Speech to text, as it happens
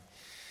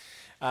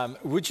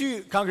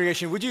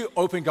Congregation, would you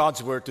open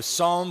God's Word to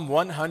Psalm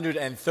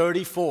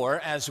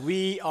 134 as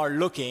we are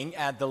looking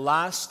at the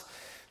last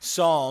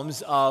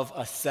Psalms of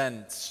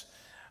Ascents.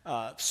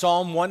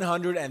 Psalm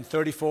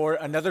 134,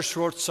 another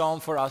short psalm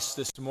for us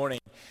this morning.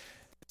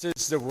 This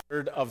is the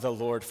word of the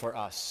Lord for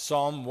us.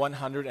 Psalm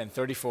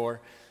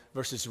 134,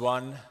 verses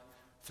 1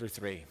 through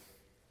 3.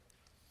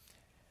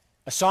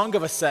 A song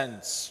of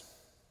ascents.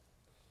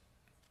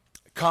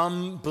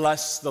 Come,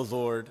 bless the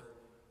Lord,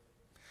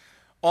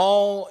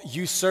 all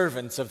you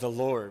servants of the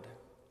Lord,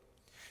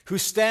 who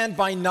stand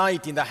by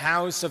night in the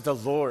house of the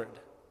Lord.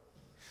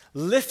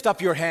 Lift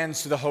up your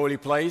hands to the holy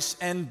place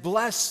and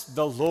bless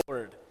the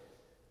Lord.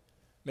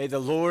 May the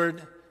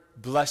Lord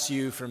bless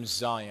you from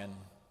Zion,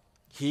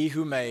 he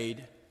who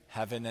made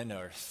heaven and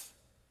earth.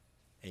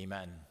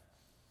 Amen.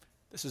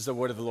 This is the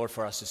word of the Lord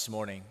for us this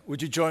morning.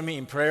 Would you join me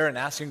in prayer and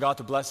asking God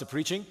to bless the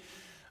preaching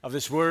of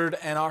this word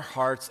and our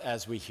hearts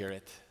as we hear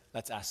it?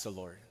 Let's ask the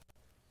Lord.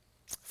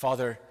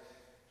 Father,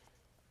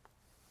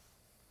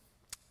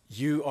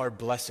 you are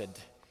blessed,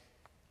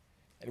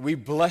 and we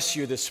bless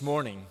you this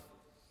morning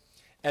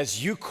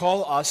as you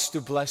call us to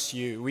bless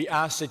you. We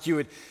ask that you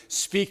would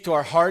speak to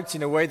our hearts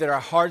in a way that our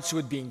hearts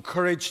would be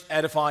encouraged,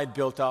 edified,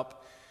 built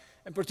up,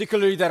 and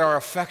particularly that our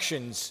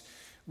affections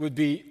would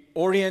be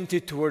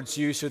oriented towards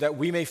you so that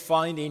we may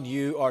find in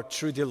you our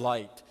true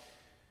delight,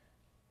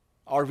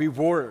 our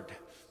reward,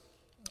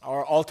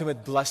 our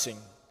ultimate blessing.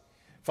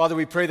 Father,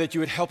 we pray that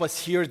you would help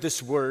us hear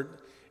this word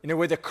in a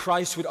way that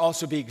Christ would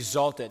also be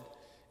exalted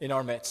in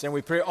our midst. And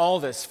we pray all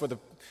this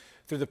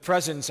through the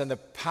presence and the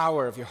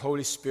power of your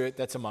Holy Spirit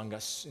that's among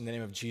us. In the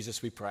name of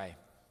Jesus we pray.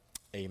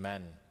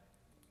 Amen.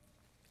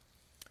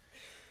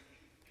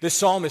 This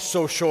psalm is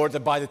so short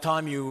that by the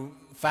time you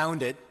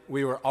found it,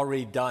 we were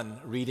already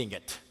done reading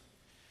it.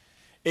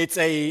 It's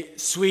a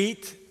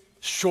sweet,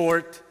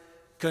 short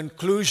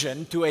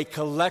conclusion to a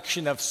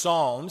collection of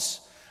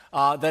psalms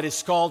that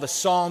is called the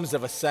Psalms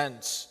of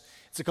Ascents.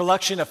 It's a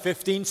collection of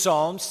 15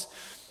 psalms,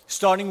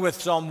 starting with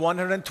Psalm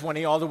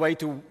 120 all the way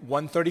to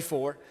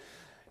 134.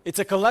 It's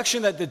a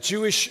collection that the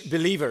Jewish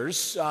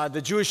believers,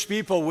 the Jewish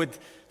people would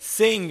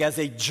sing as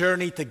they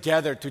journey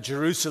together to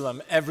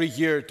Jerusalem every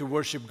year to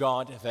worship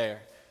God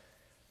there.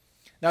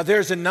 Now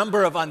there's a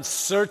number of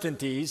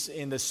uncertainties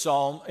in the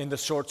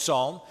short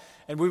psalm,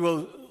 and we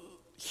will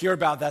hear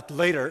about that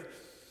later.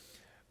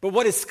 But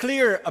what is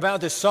clear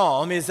about this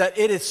psalm is that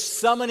it is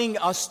summoning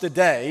us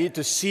today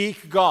to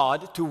seek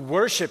God, to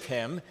worship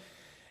Him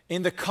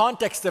in the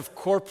context of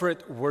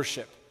corporate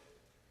worship.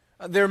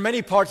 There are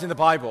many parts in the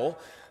Bible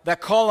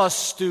that call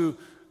us to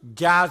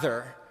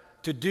gather,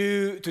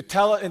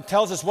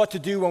 tells us what to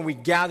do when we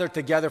gather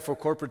together for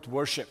corporate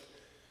worship.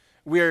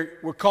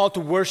 We're called to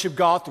worship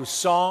God through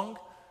song,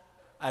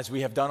 as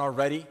we have done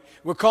already.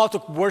 We're called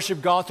to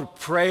worship God through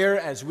prayer,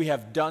 as we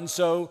have done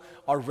so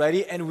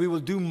already, and we will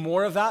do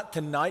more of that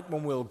tonight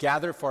when we'll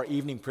gather for our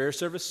evening prayer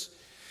service.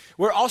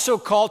 We're also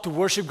called to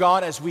worship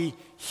God as we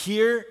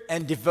hear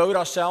and devote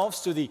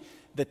ourselves to the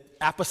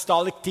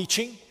apostolic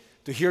teaching,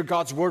 to hear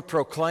God's word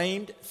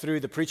proclaimed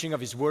through the preaching of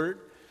His word,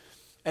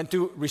 and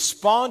to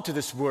respond to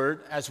this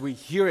word as we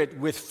hear it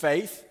with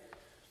faith.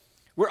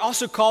 We're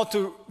also called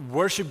to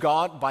worship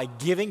God by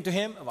giving to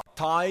Him of our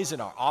tithes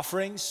and our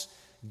offerings,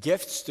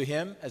 gifts to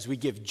Him as we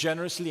give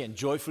generously and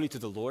joyfully to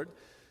the Lord.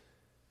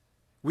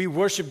 We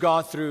worship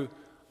God through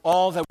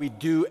all that we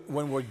do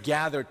when we're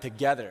gathered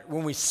together,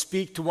 when we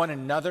speak to one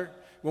another,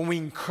 when we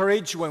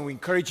encourage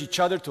each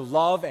other to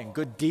love and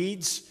good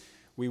deeds.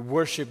 We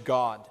worship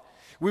God.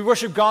 We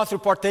worship God through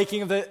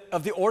partaking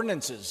of the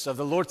ordinances of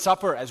the Lord's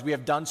Supper, as we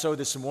have done so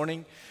this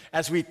morning,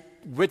 as we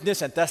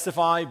witness and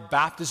testify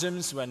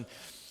baptisms when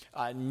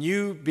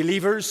new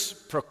believers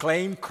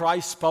proclaim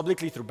Christ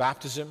publicly through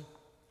baptism.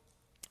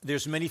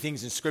 There's many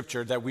things in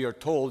Scripture that we are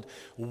told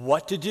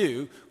what to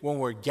do when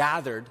we're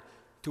gathered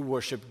to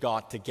worship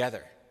God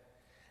together.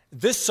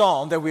 This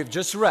psalm that we've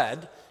just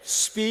read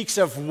speaks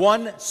of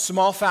one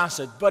small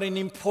facet, but an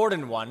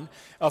important one,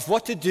 of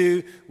what to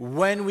do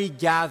when we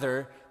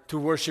gather to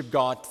worship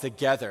God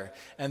together.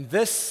 And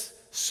this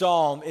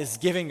psalm is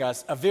giving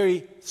us a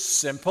very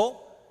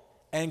simple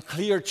and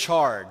clear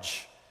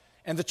charge.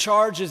 And the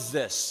charge is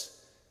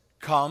this: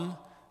 come,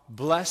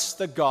 bless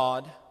the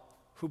God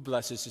who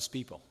blesses His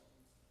people.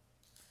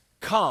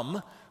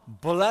 Come,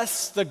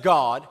 bless the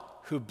God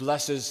who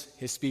blesses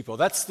His people.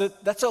 That's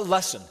a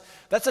lesson.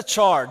 That's a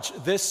charge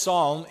this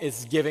psalm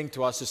is giving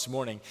to us this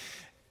morning.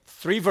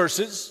 3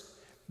 verses.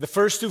 The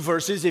first 2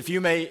 verses, if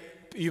you may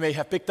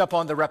have picked up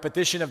on the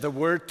repetition of the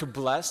word to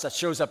bless that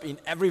shows up in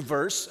every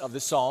verse of the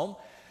psalm.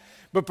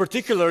 But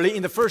particularly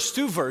in the first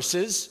 2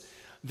 verses,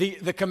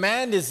 the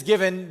command is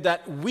given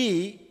that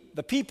we,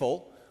 the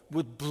people,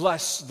 would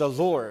bless the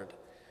Lord.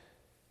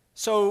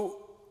 So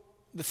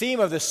the theme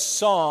of this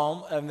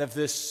psalm and of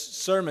this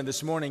sermon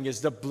this morning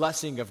is the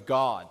blessing of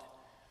God.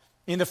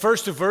 In the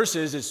first 2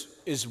 verses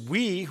is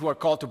we who are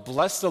called to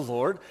bless the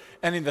Lord.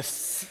 And in the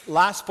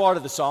last part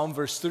of the psalm,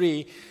 verse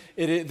 3,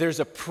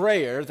 there's a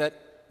prayer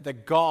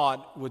that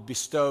God would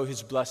bestow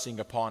His blessing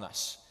upon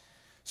us.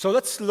 So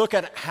let's look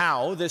at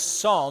how this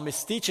psalm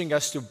is teaching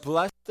us to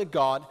bless the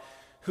God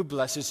who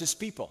blesses his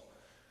people.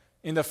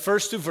 In the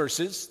first two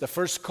verses, the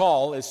first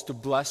call is to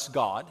bless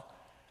God.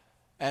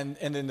 And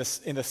in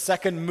the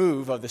second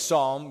move of the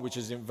psalm, which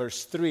is in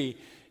verse 3,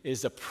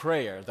 is the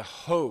prayer, the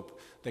hope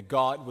that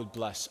God would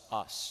bless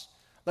us.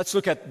 Let's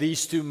look at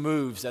these two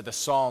moves that the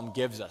psalm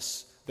gives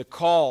us. The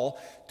call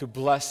to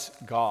bless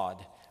God.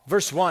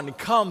 Verse 1,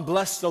 come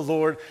bless the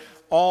Lord,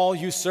 all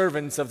you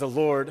servants of the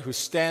Lord who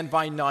stand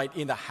by night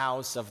in the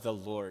house of the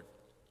Lord.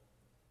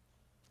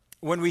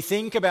 When we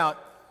think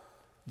about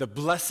the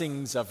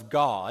blessings of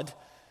God,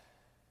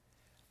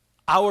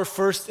 our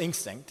first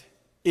instinct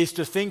is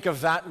to think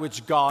of that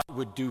which God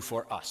would do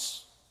for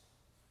us.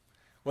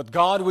 What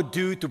God would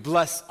do to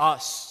bless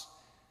us.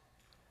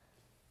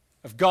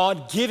 Of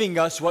God giving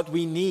us what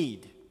we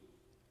need.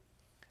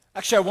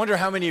 Actually, I wonder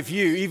how many of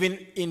you, even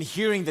in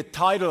hearing the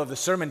title of the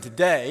sermon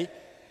today,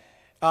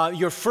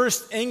 your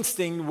first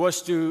instinct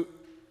was to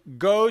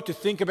go to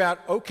think about,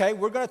 okay,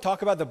 we're going to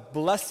talk about the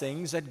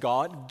blessings that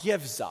God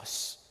gives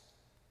us.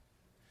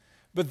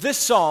 But this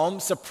psalm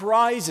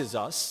surprises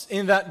us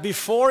in that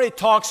before it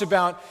talks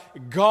about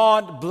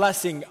God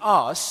blessing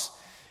us,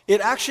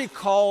 it actually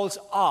calls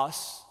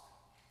us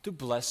to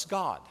bless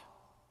God.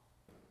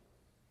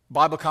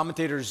 Bible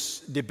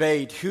commentators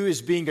debate who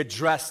is being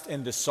addressed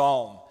in the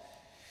psalm.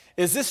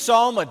 Is this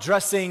psalm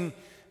addressing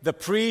the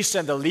priests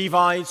and the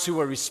Levites who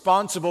were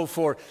responsible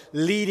for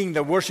leading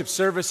the worship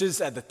services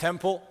at the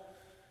temple?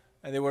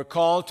 And they were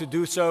called to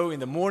do so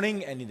in the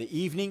morning and in the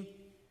evening.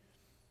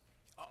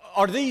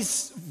 Are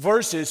these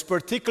verses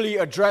particularly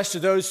addressed to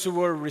those who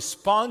were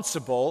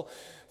responsible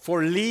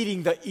for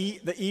leading the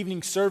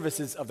evening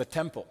services of the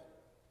temple?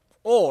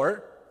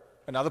 Or,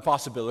 another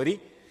possibility,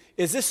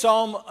 is this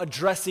psalm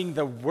addressing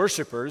the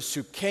worshipers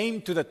who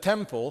came to the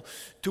temple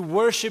to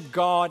worship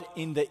God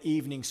in the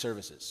evening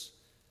services?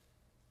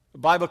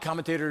 Bible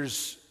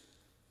commentators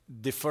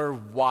differ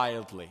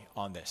wildly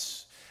on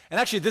this. And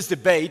actually, this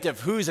debate of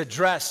who is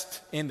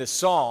addressed in the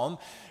psalm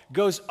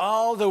goes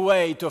all the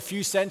way to a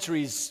few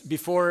centuries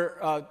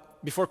before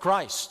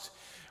Christ,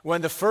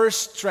 when the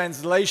first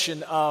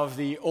translation of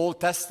the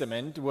Old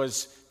Testament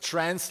was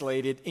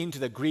translated into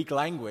the Greek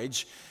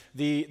language.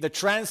 The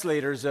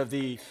translators of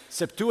the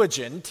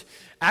Septuagint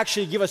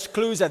actually give us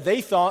clues that they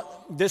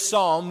thought this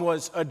psalm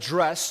was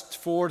addressed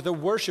for the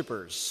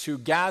worshipers who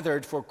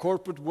gathered for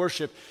corporate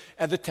worship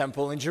at the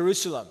temple in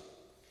Jerusalem.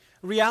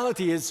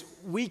 Reality is,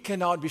 we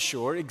cannot be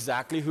sure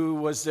exactly who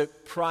was the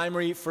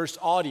primary first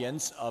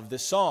audience of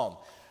this psalm,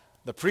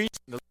 the priests,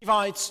 the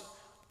Levites,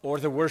 or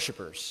the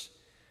worshipers.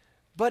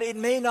 But it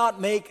may not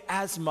make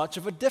as much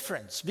of a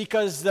difference,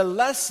 because the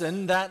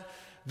lesson that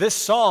this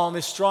psalm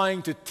is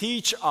trying to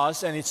teach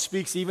us, and it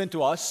speaks even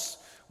to us,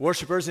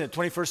 worshipers in the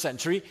 21st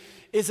century,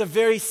 is a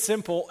very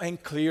simple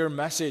and clear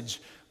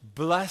message.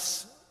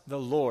 Bless the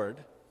Lord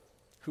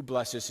who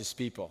blesses his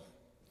people.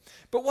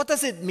 But what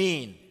does it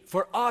mean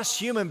for us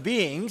human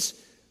beings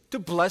to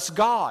bless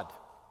God?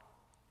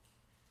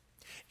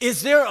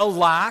 Is there a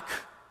lack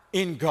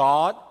in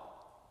God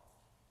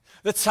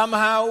that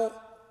somehow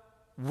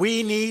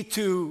we need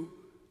to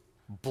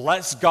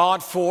bless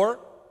God for,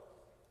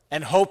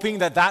 and hoping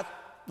that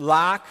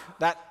lack,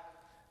 that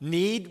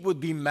need would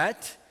be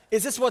met?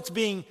 Is this what's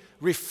being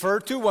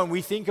referred to when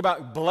we think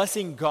about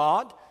blessing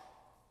God?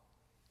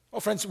 Well,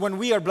 friends, when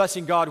we are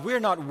blessing God, we're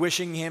not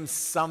wishing him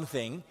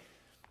something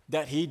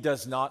that he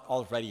does not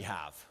already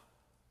have.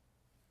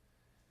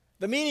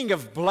 The meaning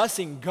of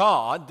blessing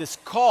God, this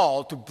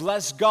call to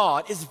bless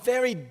God, is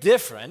very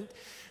different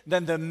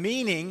than the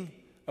meaning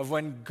of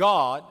when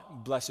God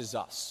blesses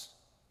us.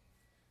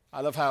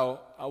 I love how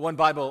one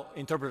Bible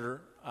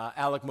interpreter,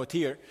 Alec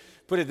Motyer,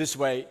 put it this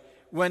way: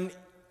 when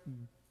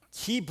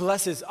he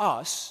blesses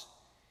us,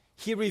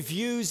 he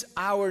reviews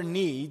our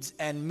needs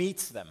and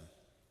meets them.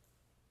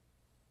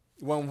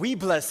 When we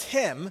bless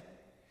him,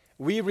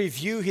 we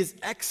review his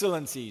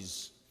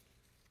excellencies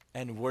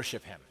and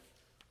worship him.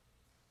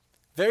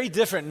 Very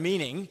different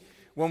meaning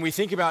when we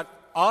think about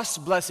us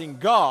blessing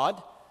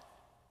God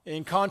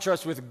in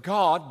contrast with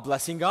God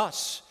blessing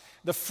us.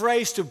 The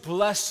phrase to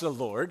bless the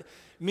Lord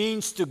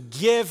means to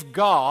give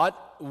God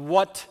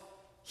what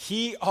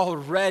he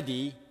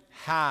already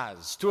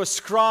has, to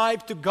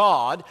ascribe to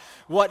God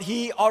what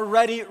he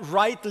already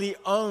rightly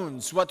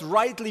owns, what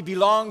rightly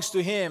belongs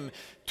to him,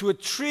 to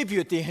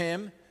attribute to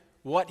him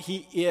what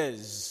he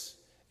is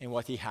and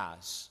what he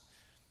has.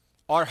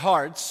 Our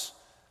hearts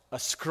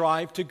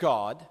ascribe to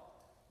God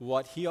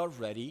what he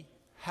already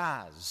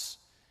has.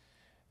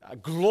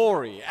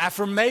 Glory,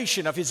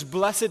 affirmation of his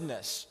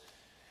blessedness.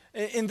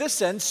 In this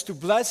sense, to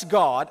bless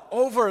God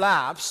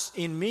overlaps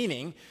in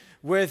meaning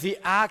with the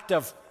act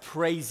of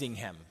praising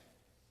him,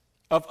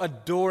 of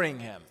adoring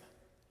him.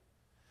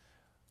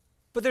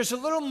 But there's a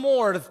little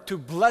more to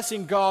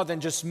blessing God than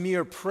just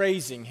mere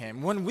praising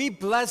him. When we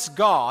bless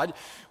God,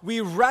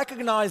 we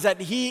recognize that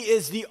he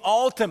is the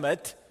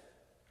ultimate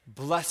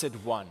blessed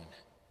one.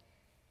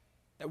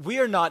 That we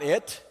are not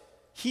it,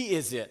 he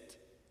is it.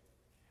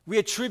 We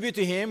attribute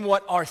to Him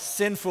what our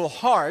sinful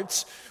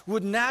hearts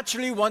would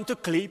naturally want to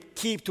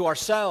keep to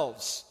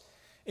ourselves.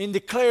 In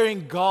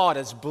declaring God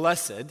as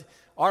blessed,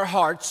 our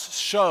hearts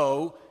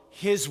show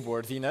His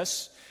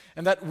worthiness,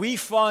 and that we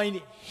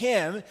find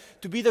Him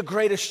to be the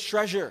greatest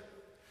treasure,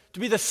 to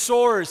be the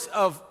source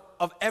of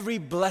every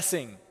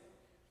blessing.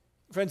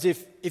 Friends,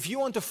 if you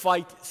want to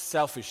fight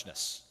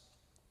selfishness,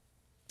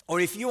 or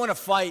if you want to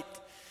fight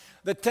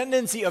the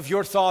tendency of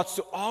your thoughts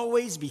to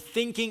always be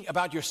thinking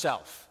about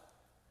yourself,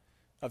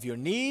 of your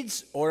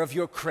needs or of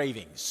your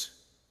cravings,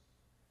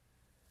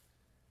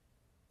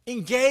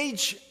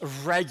 engage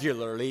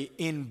regularly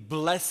in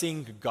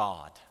blessing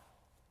God.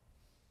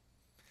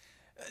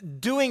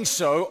 Doing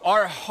so,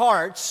 our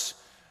hearts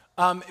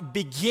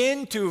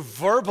begin to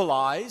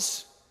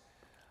verbalize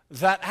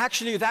that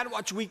actually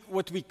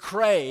what we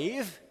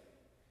crave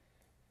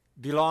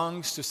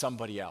belongs to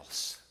somebody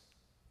else.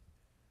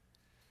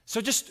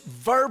 So just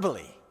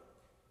verbally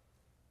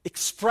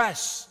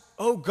express,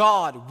 "Oh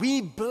God,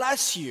 we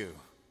bless you.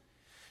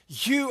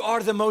 You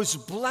are the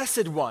most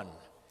blessed one."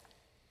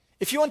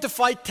 If you want to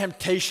fight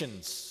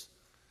temptations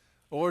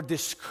or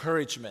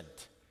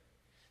discouragement,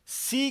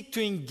 seek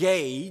to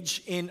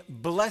engage in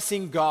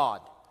blessing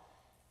God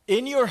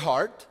in your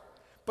heart,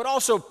 but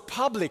also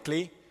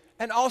publicly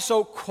and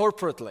also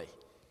corporately.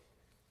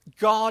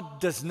 God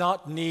does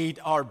not need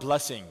our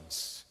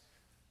blessings.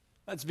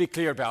 Let's be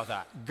clear about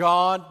that.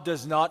 God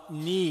does not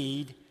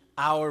need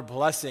our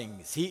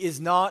blessings. He is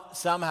not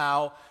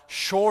somehow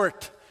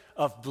short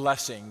of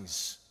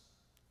blessings.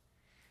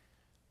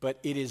 But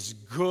it is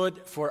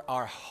good for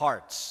our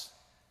hearts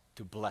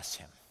to bless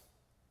Him.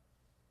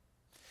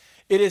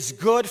 It is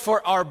good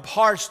for our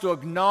hearts to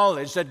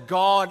acknowledge that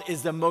God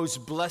is the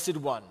most blessed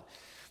one,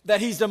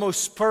 that He's the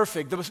most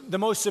perfect, the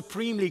most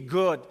supremely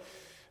good,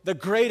 the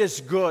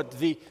greatest good,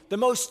 the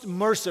most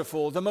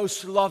merciful, the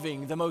most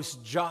loving, the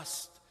most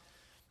just,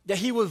 that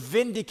He will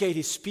vindicate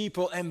His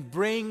people and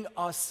bring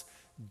us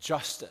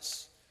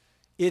justice.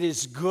 It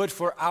is good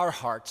for our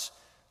hearts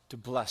to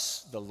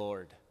bless the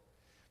Lord.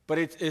 But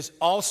it is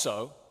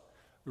also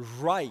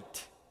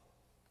right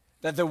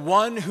that the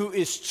one who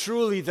is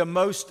truly the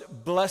most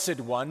blessed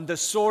one, the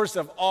source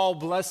of all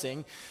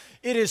blessing,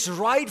 it is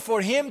right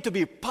for Him to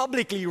be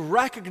publicly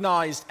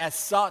recognized as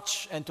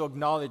such and to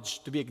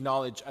be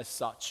acknowledged as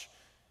such.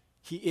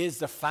 He is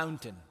the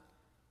fountain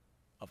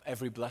of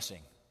every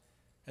blessing.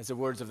 As the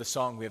words of the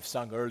song we have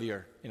sung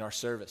earlier in our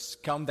service,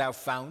 "Come thou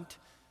fount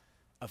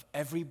of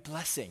every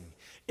blessing."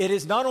 It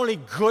is not only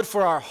good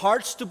for our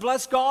hearts to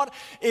bless God,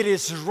 it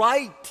is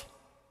right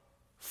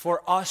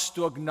for us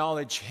to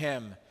acknowledge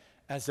Him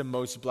as the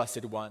most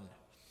blessed one.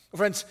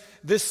 Friends,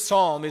 this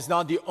psalm is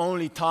not the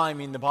only time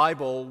in the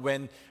Bible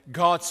when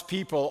God's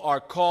people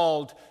are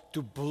called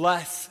to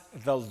bless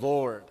the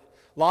Lord.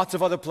 Lots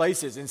of other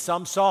places. In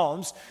some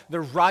psalms,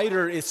 the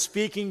writer is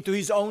speaking to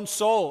his own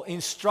soul,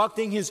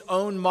 instructing his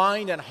own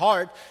mind and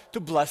heart to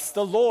bless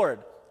the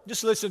Lord.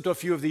 Just listen to a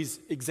few of these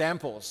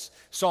examples.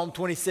 Psalm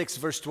 26,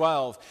 verse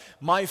 12.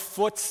 "My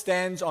foot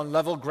stands on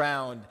level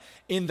ground.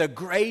 In the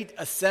great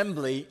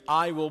assembly,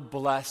 I will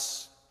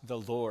bless the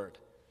Lord."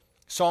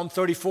 Psalm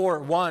 34,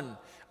 1.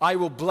 "I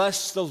will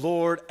bless the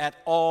Lord at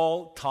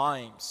all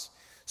times."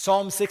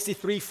 Psalm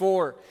 63,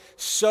 4.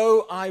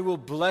 "So I will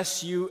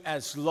bless you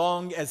as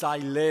long as I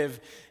live.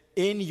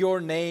 In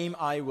your name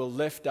I will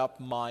lift up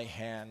my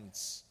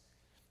hands."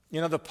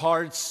 In other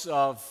parts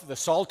of the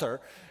Psalter,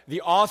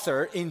 the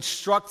author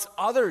instructs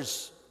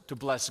others to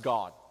bless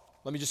God.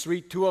 Let me just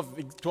read two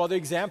other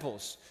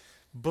examples.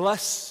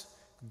 "Bless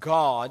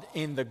God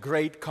in the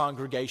great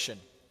congregation."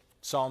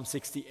 Psalm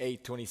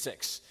 68,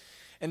 26.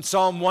 And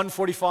Psalm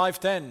 145,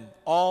 10.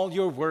 "All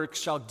your works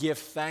shall give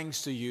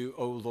thanks to you,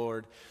 O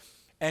Lord,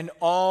 and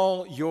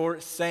all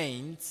your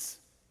saints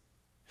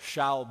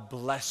shall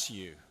bless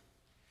you."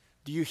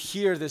 Do you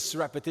hear this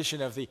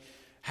repetition of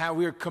how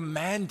we are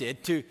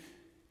commanded to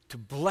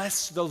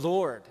bless the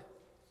Lord?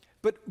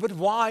 But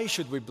why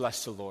should we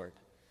bless the Lord?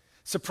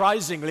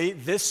 Surprisingly,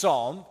 this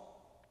psalm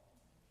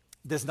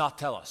does not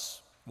tell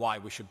us why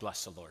we should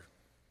bless the Lord.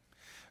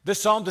 This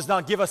psalm does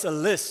not give us a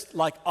list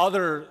like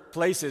other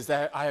places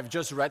that I have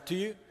just read to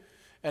you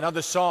and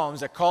other psalms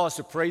that call us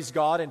to praise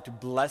God and to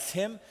bless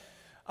Him.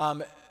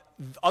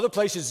 Other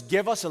places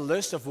give us a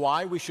list of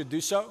why we should do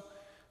so,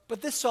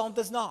 but this psalm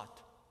does not.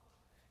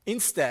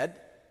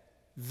 Instead,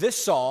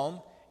 this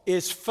psalm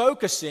is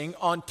focusing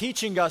on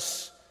teaching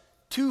us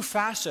two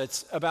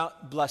facets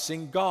about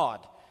blessing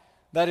God.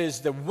 That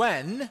is the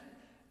when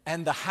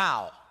and the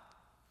how.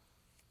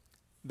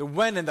 The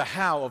when and the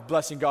how of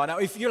blessing God. Now,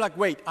 if you're like,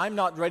 "Wait, I'm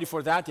not ready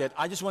for that yet.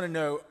 I just want to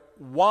know,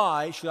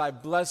 why should I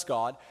bless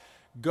God?"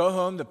 Go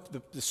home,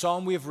 the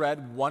psalm we have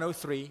read,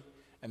 103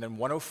 and then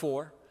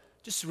 104.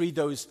 Just read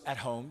those at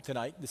home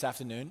tonight, this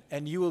afternoon,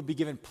 and you will be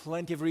given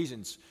plenty of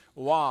reasons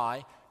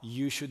why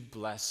you should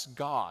bless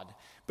God.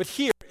 But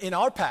here in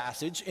our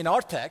passage, in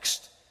our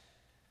text,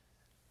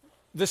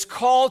 this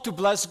call to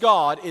bless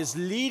God is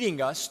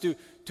leading us to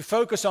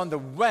focus on the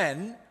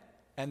when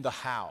and the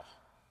how.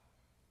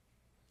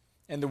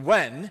 And the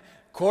when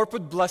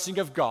corporate blessing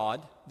of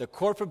God, the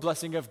corporate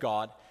blessing of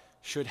God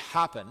should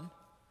happen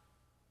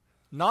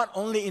not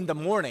only in the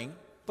morning,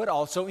 but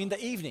also in the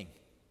evening.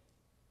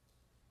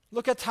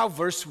 Look at how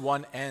verse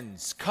 1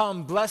 ends.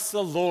 Come, bless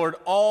the Lord,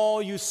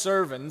 all you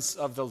servants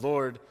of the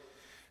Lord,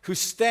 who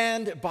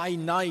stand by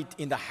night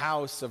in the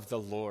house of the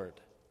Lord.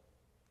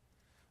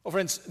 Well,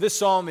 friends, this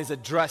psalm is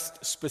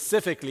addressed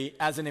specifically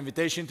as an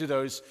invitation to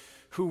those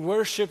who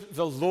worship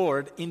the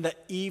Lord in the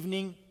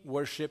evening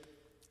worship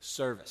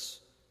service.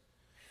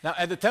 Now,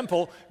 at the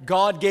temple,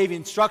 God gave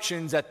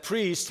instructions that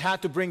priests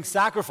had to bring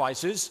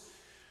sacrifices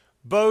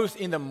both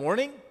in the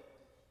morning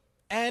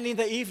and in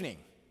the evening.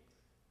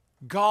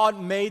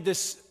 God made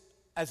this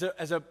as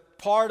a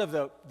part of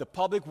the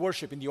public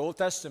worship in the Old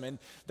Testament,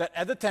 that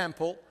at the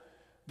temple,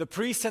 the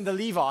priests and the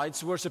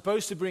Levites were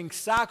supposed to bring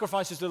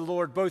sacrifices to the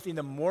Lord both in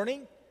the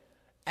morning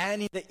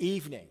and in the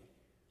evening.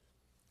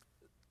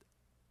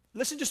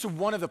 Listen just to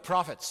one of the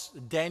prophets,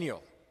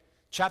 Daniel,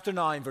 chapter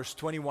 9, verse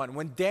 21.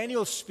 When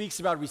Daniel speaks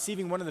about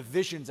receiving one of the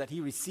visions that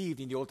he received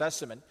in the Old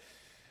Testament,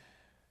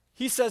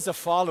 he says the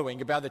following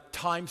about the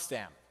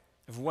timestamp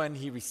of when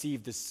he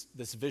received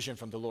this vision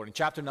from the Lord. In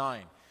chapter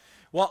 9,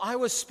 while I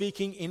was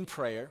speaking in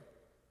prayer,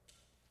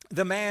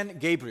 the man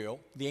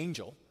Gabriel, the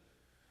angel,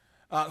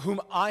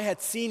 whom I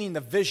had seen in the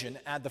vision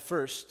at the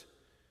first,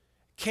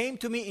 came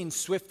to me in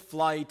swift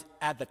flight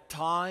at the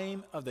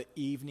time of the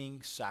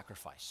evening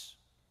sacrifice.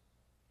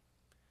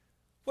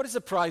 What is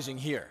surprising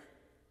here?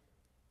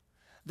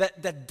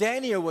 That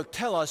Daniel will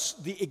tell us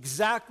the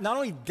exact, not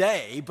only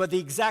day, but the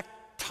exact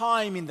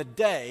time in the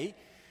day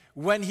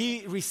when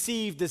he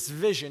received this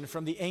vision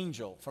from the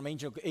angel, from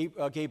angel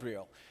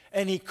Gabriel.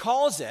 And he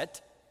calls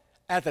it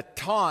at the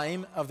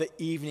time of the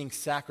evening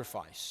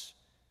sacrifice.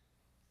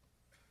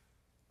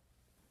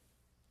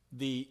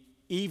 The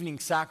evening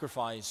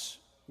sacrifice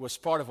was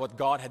part of what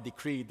God had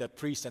decreed the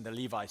priests and the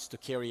Levites to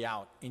carry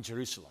out in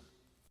Jerusalem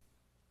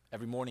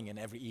every morning and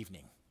every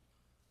evening.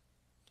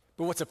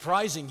 But what's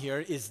surprising here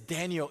is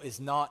Daniel is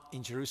not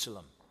in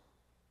Jerusalem.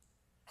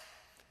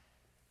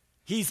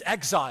 He's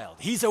exiled.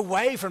 He's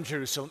away from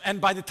Jerusalem.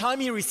 And by the time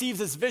he receives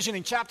this vision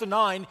in chapter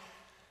 9,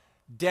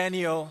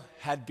 Daniel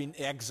had been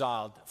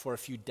exiled for a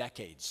few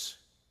decades.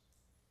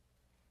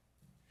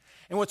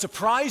 And what's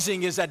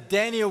surprising is that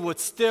Daniel would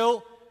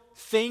still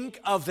think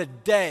of the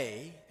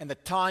day and the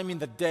time in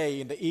the day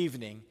in the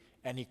evening,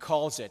 and he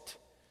calls it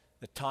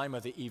the time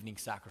of the evening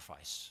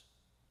sacrifice.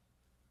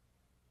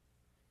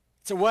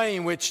 It's a way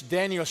in which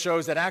Daniel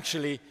shows that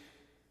actually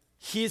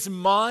his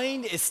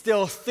mind is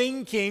still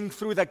thinking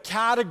through the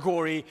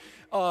category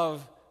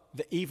of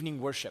the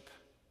evening worship.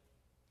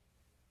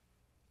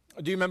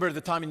 Do you remember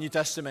the time in the New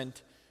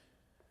Testament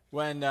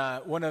when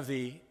one of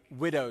the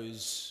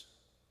widows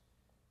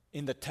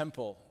in the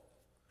temple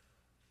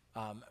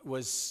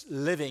was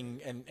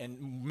living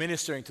and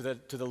ministering to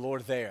the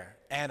Lord there,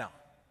 Anna,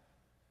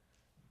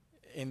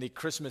 in the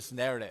Christmas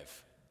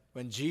narrative,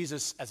 when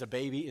Jesus as a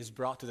baby is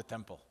brought to the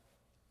temple.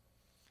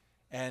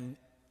 And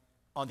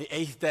on the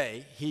 8th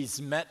day,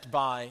 he's met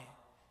by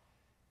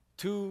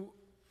two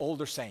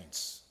older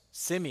saints,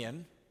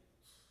 Simeon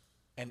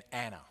and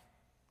Anna.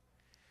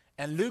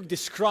 And Luke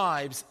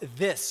describes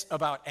this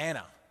about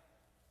Anna.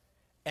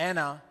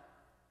 Anna,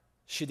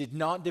 she did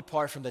not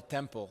depart from the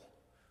temple,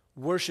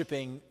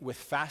 worshiping with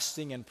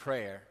fasting and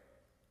prayer,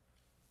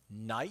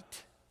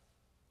 night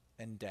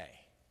and day.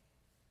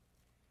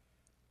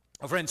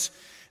 Oh, friends,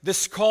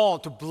 this call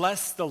to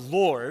bless the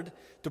Lord,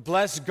 to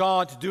bless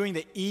God during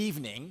the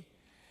evening,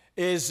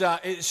 is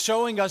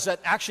showing us that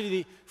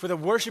actually for the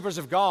worshipers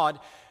of God,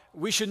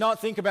 we should not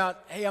think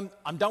about, hey,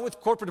 I'm done with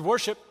corporate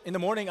worship in the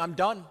morning, I'm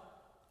done.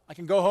 I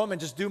can go home and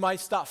just do my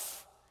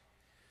stuff.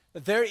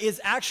 But there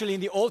is actually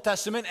in the Old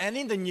Testament and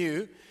in the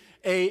New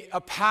a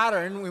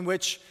pattern in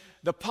which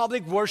the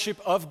public worship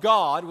of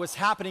God was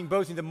happening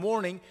both in the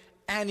morning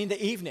and in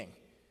the evening.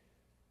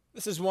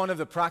 This is one of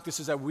the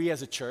practices that we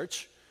as a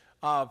church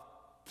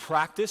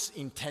practice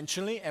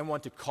intentionally and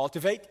want to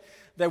cultivate,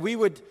 that we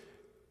would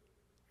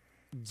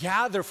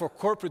gather for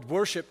corporate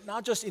worship,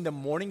 not just in the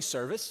morning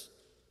service,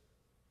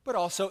 but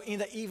also in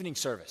the evening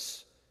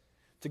service.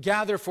 To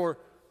gather for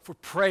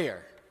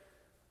prayer,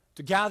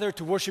 to gather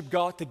to worship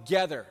God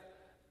together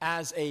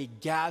as a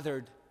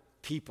gathered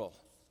people.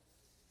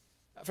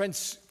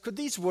 Friends, could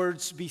these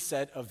words be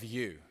said of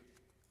you?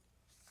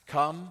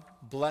 Come,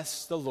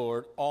 bless the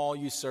Lord, all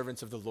you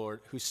servants of the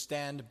Lord who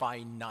stand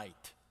by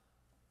night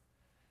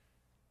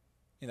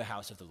in the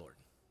house of the Lord.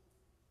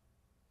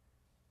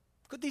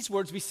 Could these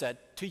words be said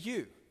to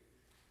you?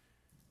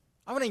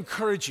 I want to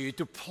encourage you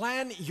to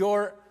plan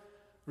your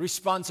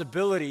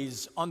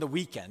responsibilities on the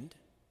weekend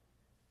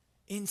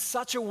in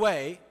such a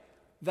way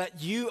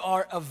that you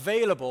are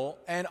available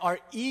and are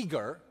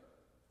eager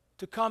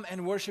to come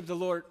and worship the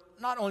Lord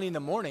not only in the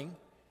morning,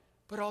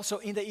 but also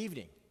in the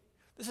evening.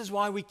 This is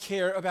why we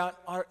care about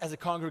as a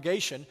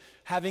congregation,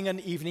 having an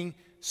evening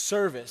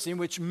service in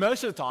which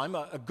most of the time,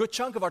 a good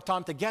chunk of our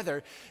time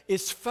together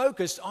is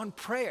focused on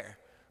prayer.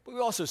 But we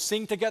also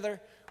sing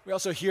together. We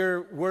also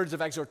hear words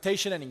of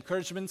exhortation and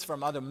encouragements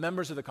from other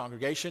members of the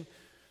congregation.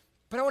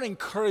 But I want to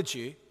encourage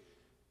you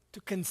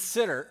to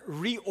consider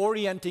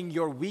reorienting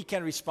your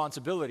weekend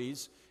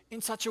responsibilities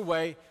in such a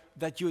way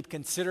that you would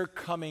consider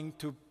coming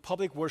to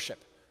public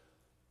worship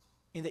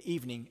in the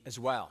evening as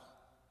well.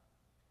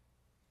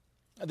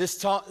 This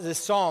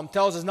psalm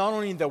tells us not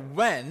only the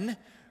when,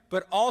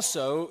 but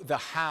also the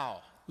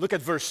how. Look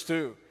at verse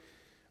 2.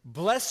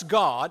 Bless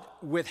God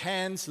with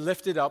hands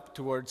lifted up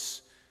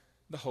towards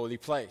the holy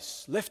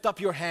place. Lift up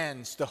your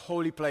hands to the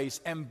holy place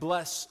and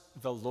bless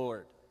the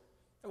Lord.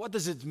 What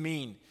does it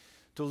mean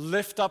to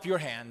lift up your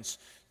hands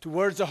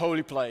towards the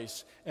holy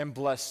place and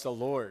bless the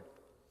Lord?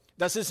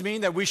 Does this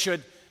mean that we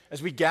should,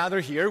 as we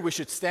gather here, we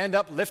should stand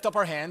up, lift up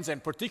our hands,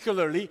 and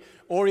particularly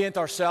orient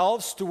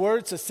ourselves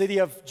towards the city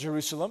of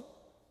Jerusalem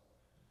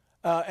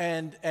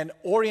and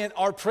orient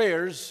our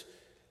prayers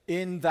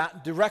in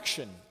that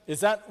direction?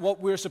 Is that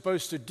what we're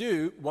supposed to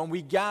do when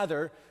we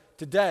gather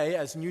today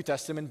as New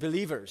Testament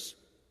believers?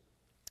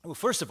 Well,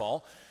 first of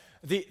all,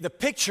 the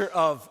picture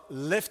of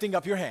lifting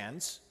up your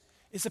hands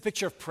is a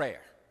picture of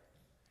prayer.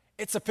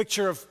 It's a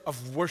picture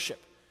of worship.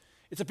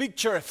 It's a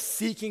picture of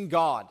seeking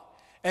God.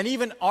 And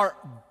even our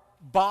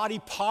body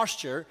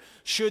posture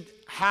should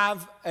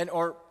have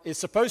or is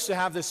supposed to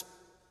have this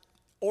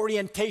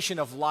orientation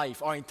of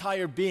life. Our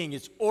entire being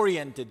is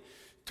oriented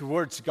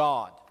towards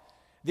God.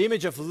 The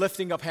image of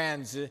lifting up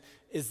hands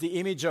is the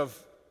image of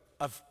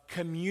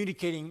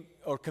communicating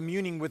or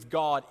communing with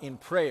God in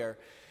prayer.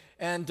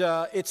 And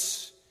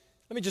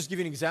let me just give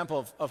you an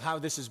example of how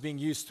this is being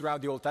used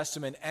throughout the Old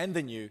Testament and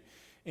the New.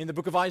 In the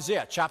book of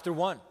Isaiah, chapter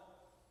 1,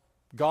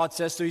 God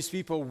says to his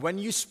people, when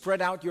you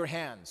spread out your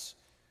hands,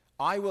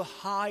 I will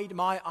hide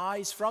my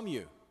eyes from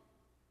you.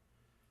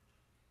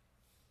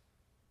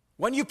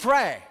 When you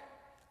pray,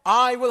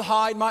 I will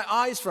hide my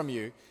eyes from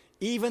you.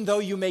 Even though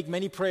you make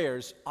many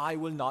prayers, I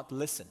will not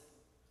listen.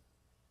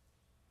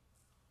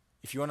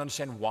 If you want to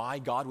understand why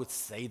God would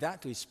say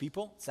that to his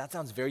people, that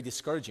sounds very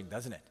discouraging,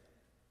 doesn't it?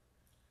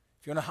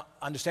 If you want to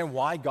understand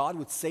why God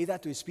would say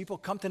that to his people,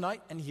 come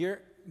tonight and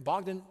hear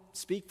Bogdan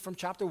speak from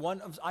chapter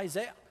 1 of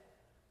Isaiah.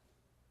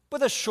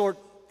 But the short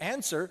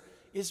answer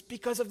is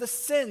because of the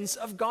sins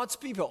of God's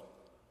people.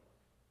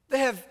 They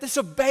have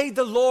disobeyed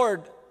the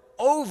Lord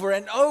over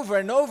and over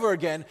and over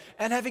again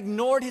and have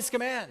ignored his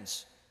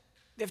commands.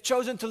 They've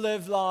chosen to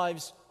live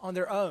lives on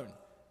their own.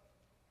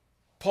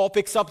 Paul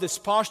picks up this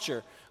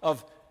posture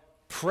of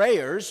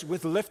prayers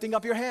with lifting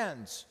up your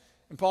hands.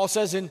 And Paul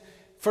says in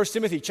 1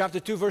 Timothy chapter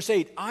 2, verse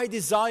 8, I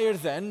desire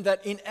then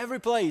that in every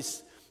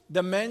place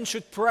the men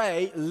should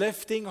pray,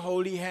 lifting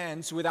holy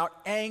hands without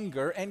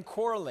anger and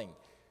quarreling.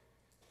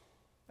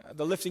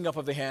 The lifting up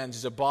of the hands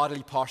is a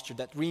bodily posture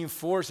that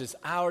reinforces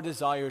our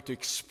desire to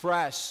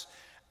express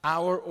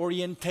our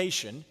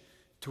orientation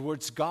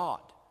towards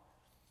God.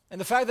 And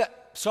the fact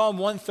that Psalm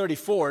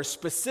 134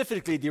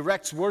 specifically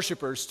directs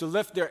worshipers to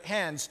lift their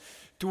hands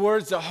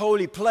towards the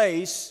holy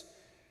place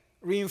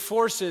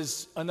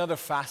reinforces another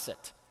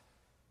facet.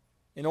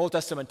 In Old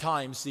Testament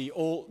times, the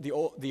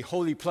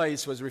holy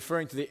place was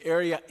referring to the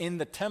area in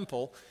the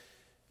temple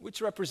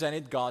which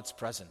represented God's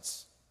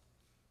presence.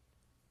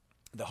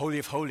 The Holy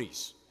of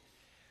Holies.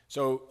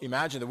 So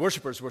imagine the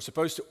worshipers were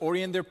supposed to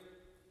orient their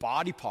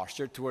body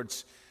posture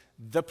towards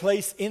the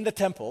place in the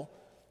temple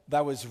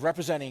that was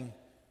representing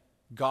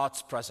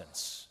God's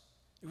presence.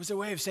 It was a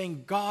way of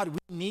saying, God, we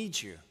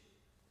need you.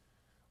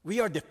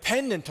 We are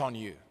dependent on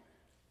you.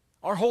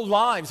 Our whole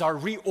lives are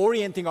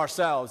reorienting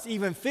ourselves,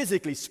 even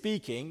physically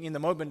speaking, in the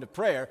moment of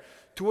prayer,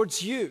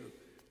 towards you.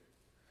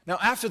 Now,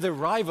 after the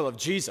arrival of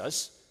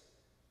Jesus,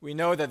 we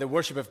know that the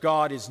worship of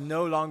God was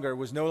no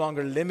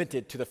longer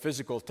limited to the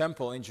physical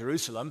temple in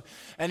Jerusalem,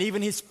 and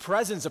even his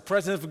presence, the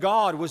presence of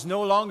God, was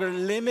no longer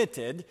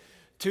limited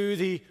to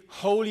the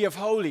Holy of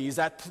Holies,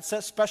 that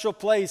special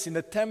place in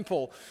the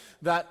temple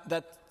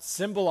that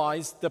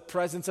symbolized the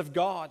presence of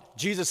God.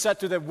 Jesus said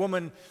to the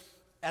woman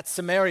at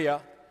Samaria,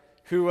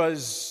 who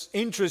was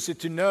interested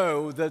to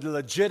know the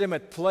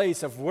legitimate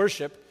place of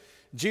worship,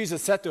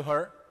 Jesus said to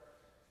her,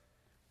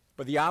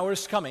 but the hour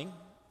is coming,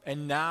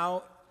 and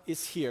now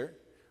is here,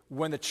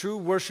 when the true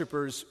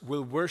worshipers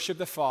will worship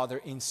the Father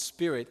in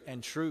spirit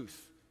and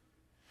truth.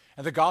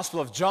 And the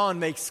Gospel of John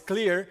makes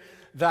clear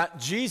that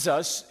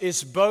Jesus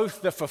is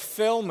both the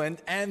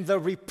fulfillment and the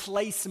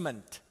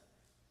replacement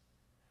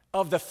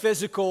of the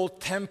physical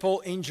temple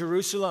in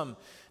Jerusalem,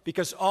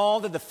 because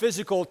all that the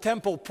physical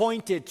temple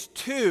pointed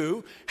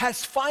to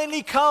has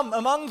finally come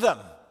among them.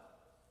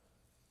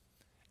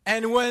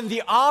 And when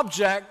the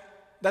object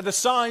that the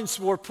signs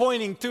were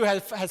pointing to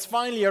has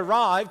finally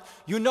arrived,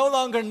 you no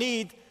longer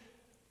need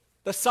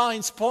the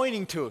signs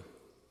pointing to.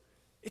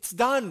 It's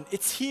done.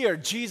 It's here.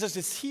 Jesus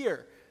is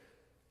here.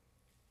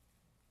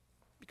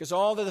 Because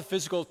all that the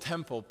physical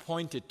temple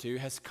pointed to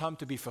has come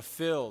to be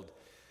fulfilled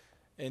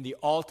in the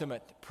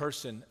ultimate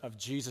person of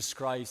Jesus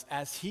Christ,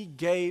 as he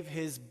gave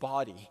his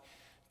body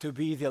to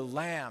be the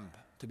lamb,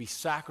 to be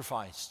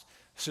sacrificed,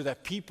 so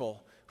that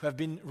people who have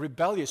been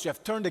rebellious, who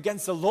have turned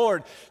against the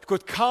Lord,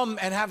 could come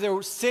and have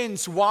their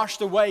sins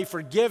washed away,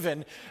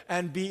 forgiven,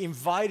 and be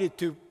invited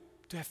to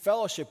have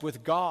fellowship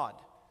with God.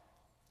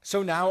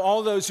 So now,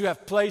 all those who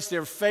have placed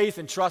their faith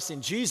and trust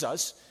in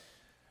Jesus,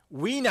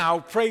 we now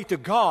pray to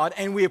God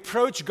and we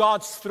approach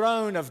God's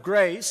throne of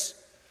grace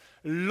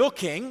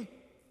looking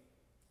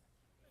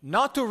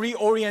not to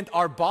reorient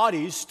our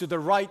bodies to the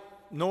right,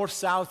 north,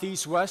 south,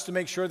 east, west, to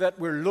make sure that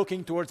we're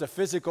looking towards a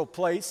physical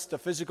place, the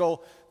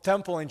physical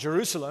temple in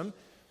Jerusalem.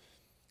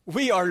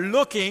 We are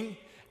looking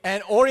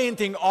and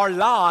orienting our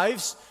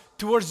lives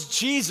towards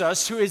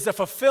Jesus, who is the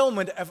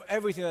fulfillment of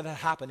everything that had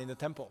happened in the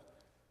temple.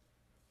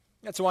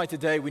 That's why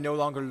today we no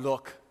longer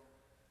look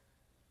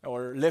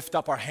or lift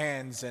up our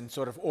hands and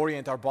sort of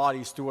orient our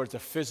bodies towards the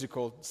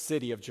physical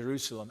city of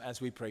Jerusalem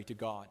as we pray to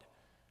God.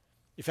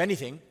 If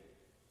anything,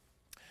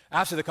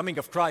 after the coming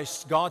of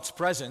Christ, God's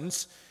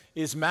presence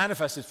is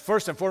manifested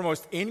first and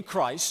foremost in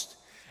Christ.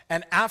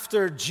 And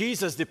after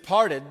Jesus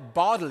departed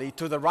bodily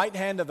to the right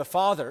hand of the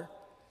Father,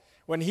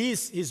 when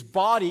his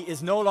body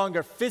is no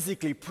longer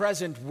physically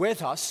present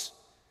with us,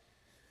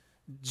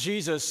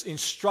 Jesus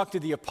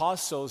instructed the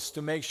apostles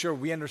to make sure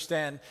we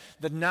understand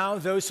that now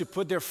those who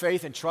put their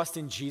faith and trust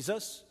in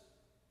Jesus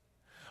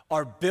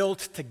are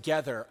built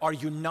together, are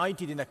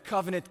united in a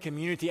covenant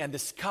community. And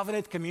this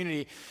covenant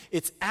community,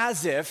 it's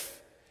as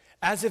if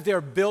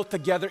they're built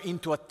together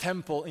into a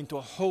temple, into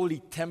a holy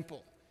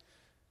temple.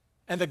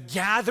 And the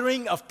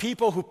gathering of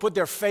people who put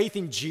their faith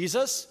in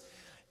Jesus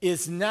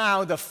is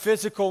now the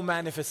physical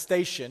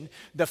manifestation,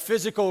 the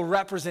physical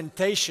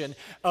representation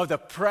of the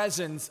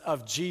presence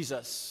of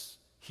Jesus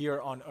here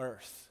on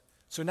earth.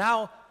 So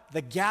now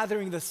the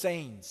gathering of the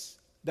saints,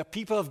 the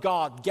people of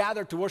God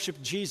gathered to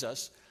worship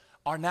Jesus,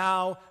 are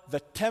now the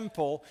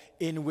temple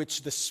in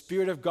which the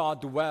Spirit of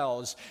God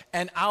dwells.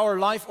 And our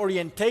life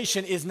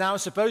orientation is now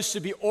supposed to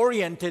be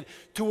oriented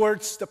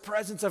towards the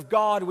presence of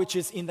God, which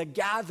is in the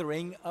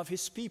gathering of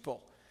His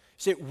people.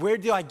 You say, where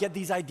do I get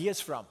these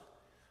ideas from?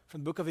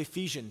 From the book of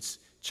Ephesians,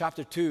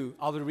 chapter 2.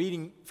 I'll be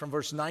reading from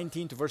verse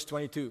 19 to verse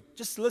 22.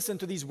 Just listen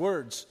to these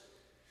words.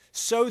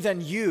 So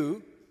then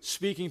you,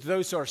 speaking to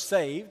those who are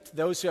saved,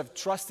 those who have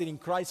trusted in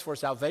Christ for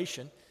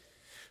salvation,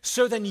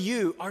 so then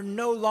you are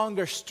no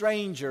longer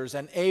strangers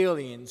and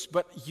aliens,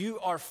 but you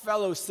are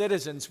fellow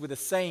citizens with the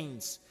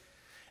saints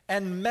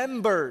and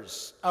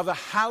members of the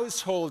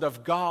household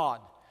of God,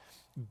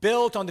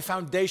 built on the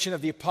foundation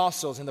of the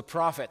apostles and the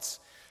prophets,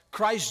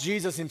 Christ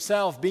Jesus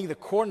himself being the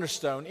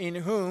cornerstone, in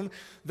whom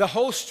the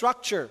whole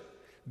structure,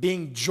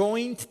 being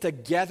joined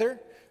together,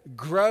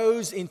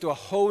 grows into a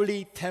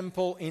holy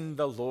temple in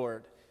the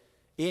Lord.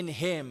 In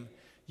him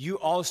you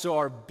also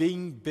are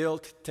being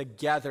built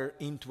together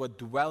into a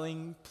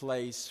dwelling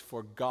place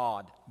for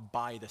God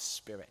by the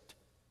Spirit.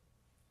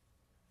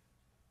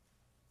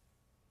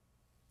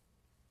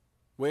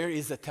 Where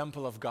is the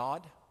temple of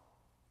God?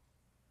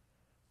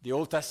 The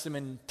Old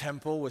Testament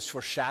temple was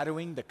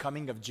foreshadowing the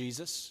coming of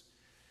Jesus.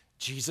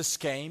 Jesus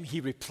came, he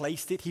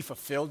replaced it, he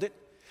fulfilled it.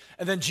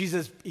 And then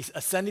Jesus is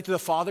ascending to the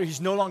Father.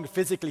 He's no longer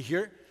physically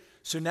here.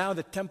 So now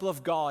the temple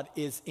of God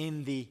is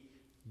in the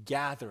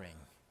gathering,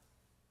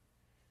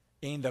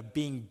 in the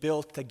being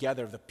built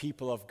together of the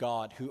people of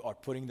God who are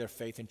putting their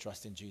faith and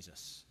trust in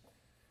Jesus.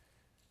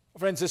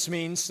 Friends, this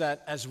means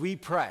that as we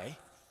pray,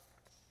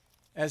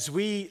 as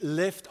we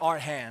lift our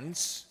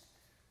hands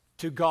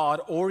to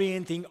God,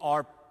 orienting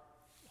our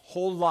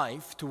whole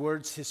life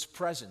towards His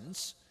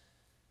presence,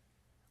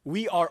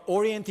 we are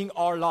orienting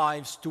our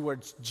lives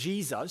towards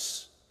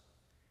Jesus,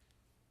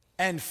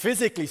 and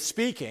physically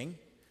speaking,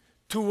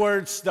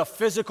 towards the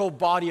physical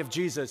body of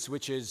Jesus,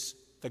 which is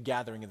the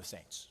gathering of the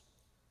saints.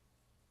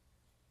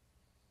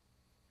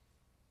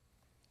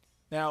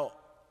 Now,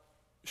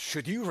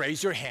 should you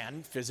raise your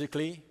hand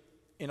physically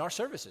in our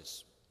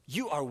services?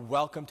 You are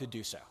welcome to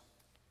do so.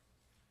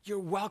 You're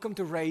welcome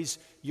to raise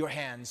your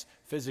hands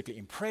physically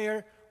in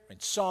prayer or in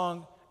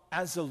song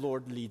as the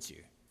Lord leads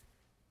you.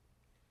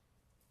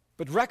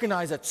 But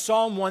recognize that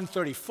Psalm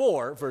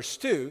 134, verse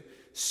 2,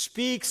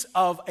 speaks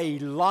of a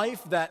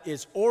life that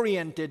is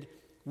oriented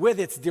with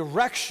its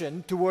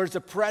direction towards the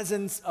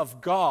presence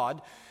of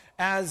God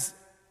as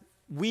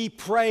we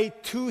pray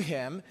to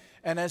Him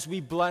and as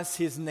we bless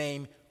His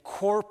name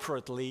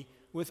corporately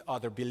with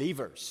other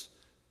believers.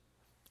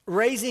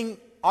 Raising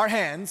our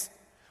hands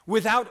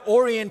without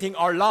orienting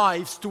our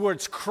lives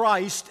towards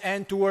Christ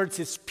and towards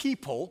His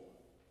people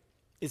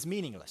is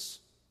meaningless.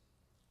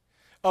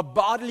 A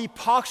bodily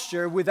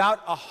posture without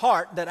a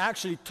heart that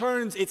actually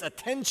turns its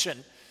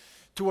attention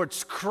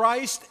towards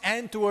Christ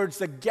and towards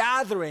the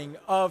gathering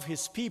of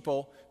His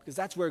people, because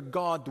that's where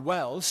God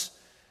dwells,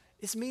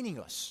 is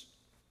meaningless.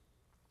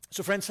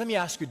 So friends, let me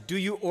ask you, do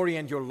you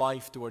orient your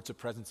life towards the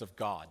presence of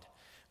God,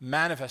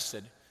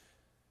 manifested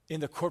in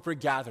the corporate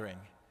gathering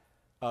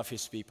of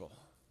His people?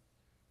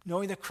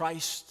 Knowing that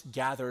Christ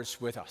gathers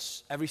with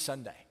us every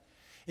Sunday.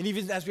 And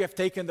even as we have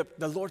taken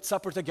the Lord's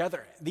Supper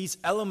together, these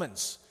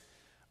elements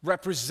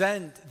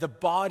represent the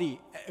body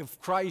of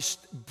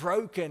Christ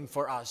broken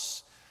for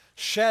us,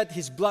 shed,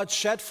 His blood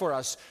shed for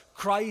us.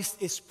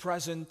 Christ is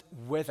present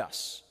with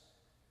us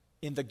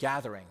in the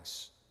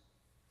gatherings.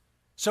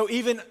 So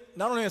even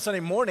not only on Sunday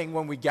morning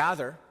when we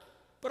gather,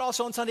 but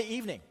also on Sunday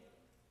evening,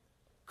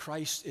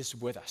 Christ is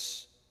with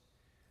us.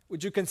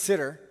 would you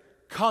consider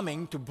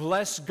coming to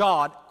bless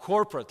God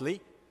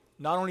corporately,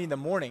 not only in the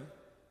morning,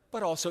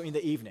 but also in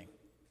the evening?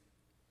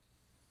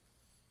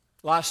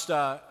 Last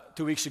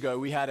 2 weeks ago,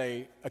 we had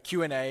a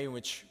Q&A in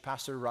which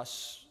Pastor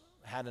Russ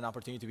had an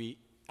opportunity to be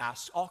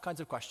asked all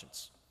kinds of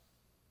questions.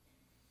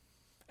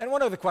 And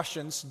one of the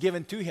questions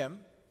given to him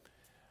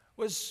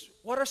was,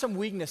 what are some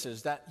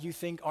weaknesses that you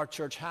think our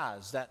church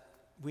has that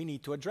we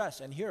need to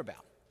address and hear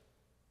about?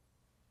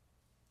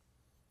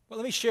 Well,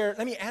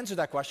 let me answer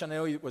that question. I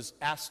know it was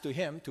asked to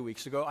him 2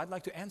 weeks ago. I'd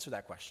like to answer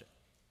that question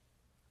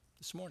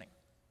this morning.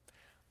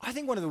 I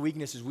think one of the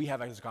weaknesses we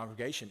have as a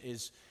congregation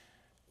is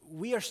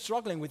we are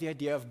struggling with the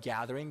idea of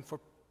gathering for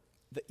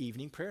the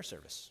evening prayer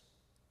service.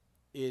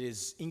 It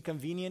is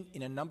inconvenient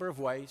in a number of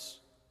ways.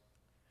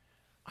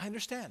 I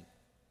understand.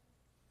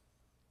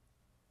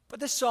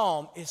 But this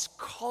psalm is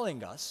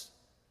calling us,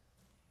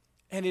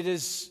 and it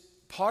is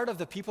part of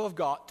the people of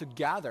God to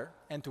gather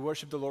and to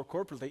worship the Lord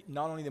corporately,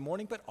 not only in the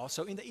morning, but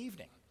also in the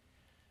evening.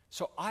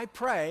 So I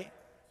pray,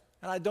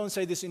 and I don't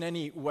say this in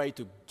any way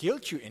to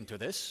guilt you into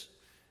this,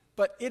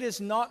 but it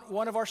is not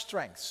one of our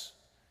strengths.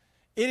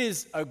 It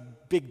is a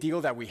big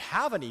deal that we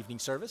have an evening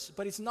service,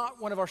 but it's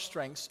not one of our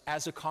strengths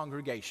as a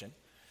congregation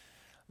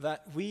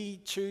that we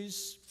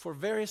choose for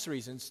various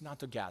reasons not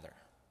to gather.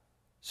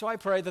 So I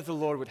pray that the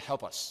Lord would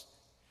help us,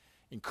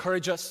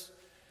 encourage us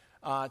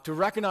to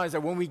recognize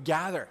that when we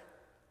gather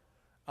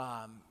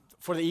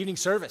for the evening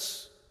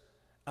service,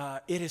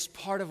 it is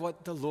part of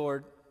what the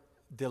Lord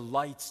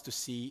delights to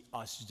see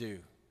us do. You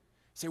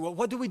say, well,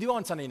 what do we do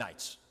on Sunday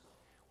nights?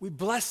 We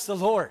bless the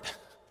Lord.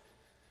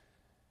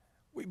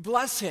 We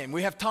bless Him.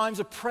 We have times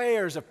of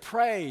prayers, of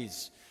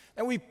praise,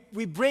 and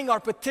we bring our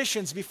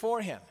petitions before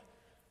Him.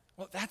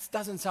 Well, that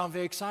doesn't sound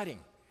very exciting.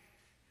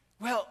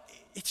 Well,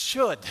 it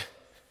should.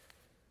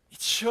 It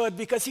should,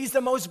 because He's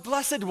the most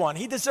blessed one.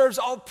 He deserves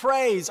all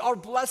praise, all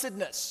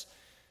blessedness.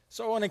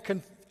 So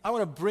I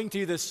want to bring to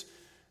you this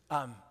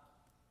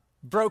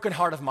broken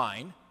heart of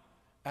mine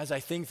as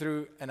I think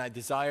through and I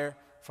desire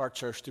for our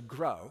church to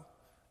grow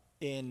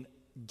in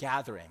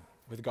gathering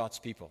with God's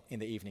people in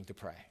the evening to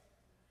pray.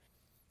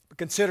 But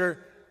consider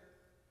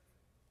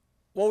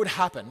what would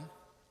happen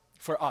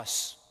for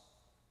us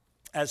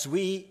as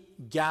we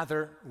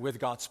gather with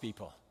God's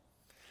people,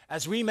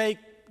 as we make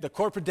the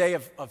corporate day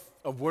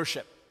of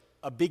worship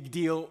a big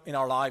deal in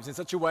our lives in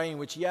such a way in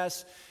which,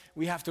 yes,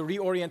 we have to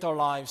reorient our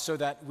lives so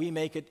that we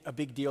make it a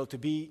big deal to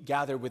be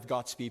gathered with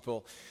God's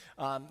people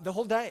the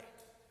whole day.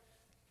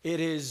 It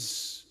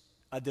is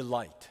a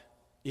delight.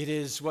 It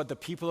is what the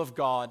people of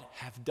God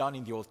have done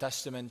in the Old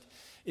Testament.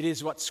 It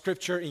is what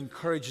Scripture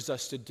encourages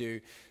us to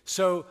do.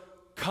 So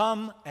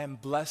come and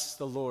bless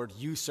the Lord,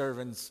 you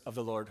servants of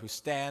the Lord who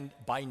stand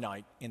by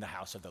night in the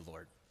house of the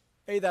Lord.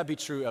 May that be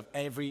true of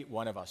every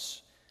one of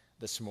us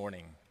this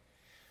morning.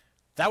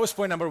 That was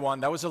point number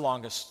one. That was the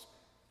longest.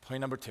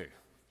 Point number two.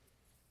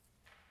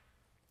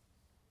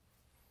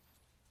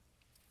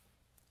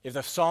 If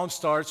the psalm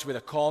starts with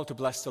a call to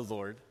bless the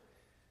Lord,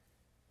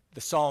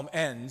 the psalm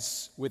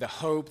ends with a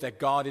hope that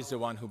God is the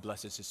one who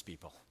blesses His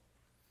people.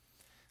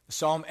 The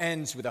psalm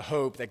ends with a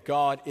hope that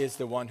God is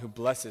the one who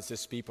blesses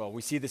His people.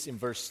 We see this in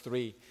verse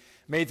 3.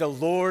 May the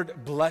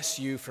Lord bless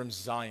you from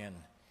Zion,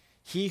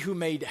 He who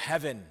made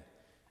heaven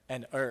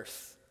and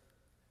earth.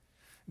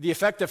 The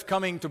effect of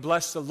coming to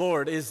bless the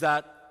Lord is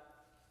that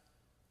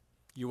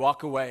you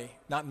walk away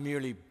not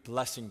merely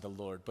blessing the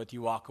Lord, but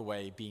you walk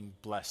away being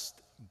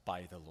blessed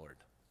by the Lord.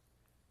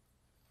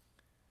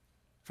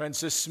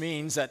 Friends, this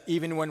means that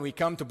even when we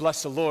come to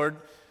bless the Lord,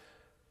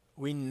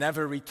 we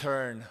never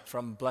return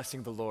from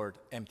blessing the Lord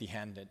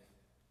empty-handed.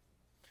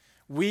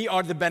 We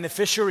are the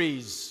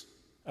beneficiaries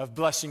of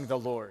blessing the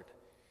Lord.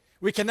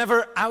 We can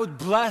never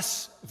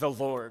outbless the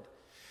Lord.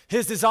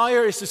 His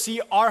desire is to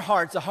see our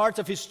hearts, the hearts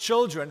of His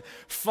children,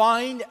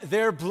 find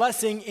their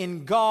blessing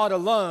in God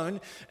alone.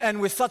 And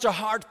with such a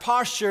heart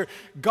posture,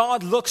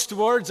 God looks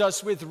towards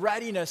us with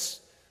readiness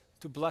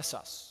to bless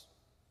us.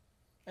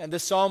 And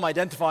this psalm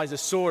identifies the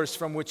source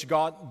from which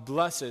God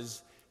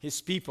blesses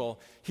His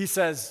people. He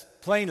says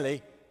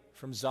plainly,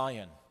 from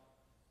Zion.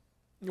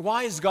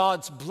 Why is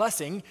God's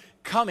blessing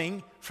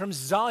coming from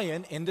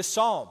Zion in the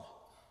psalm?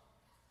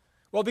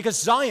 Well, because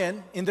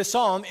Zion in the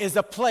psalm is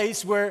the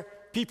place where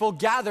people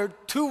gathered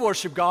to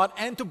worship God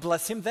and to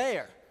bless Him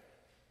there.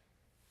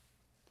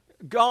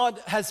 God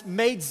has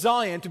made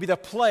Zion to be the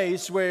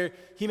place where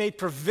He made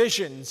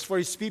provisions for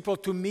His people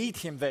to meet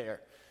Him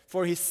there,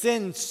 for their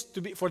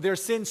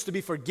sins to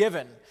be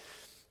forgiven,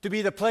 to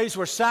be the place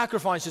where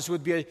sacrifices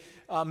would be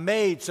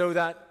made so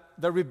that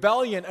the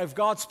rebellion of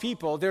God's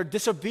people, their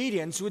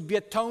disobedience, would be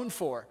atoned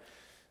for.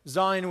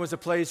 Zion was a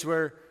place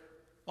where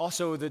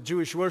also the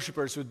Jewish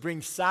worshipers would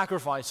bring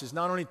sacrifices,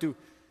 not only to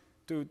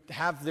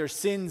have their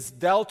sins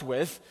dealt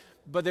with,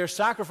 but their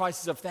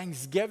sacrifices of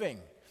thanksgiving,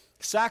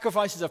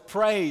 sacrifices of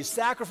praise,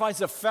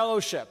 sacrifices of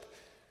fellowship.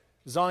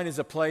 Zion is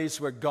a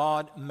place where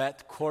God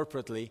met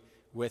corporately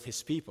with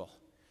His people.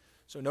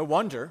 So no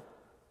wonder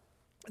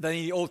that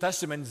in the Old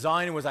Testament,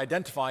 Zion was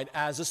identified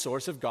as a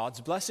source of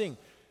God's blessing.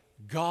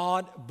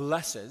 God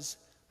blesses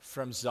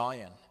from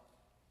Zion.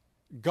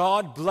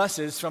 God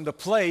blesses from the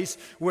place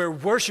where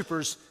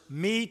worshipers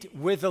meet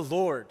with the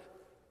Lord.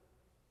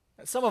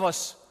 Some of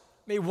us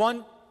may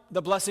want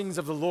the blessings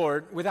of the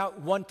Lord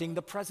without wanting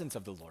the presence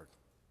of the Lord.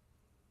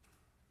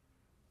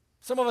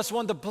 Some of us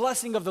want the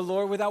blessing of the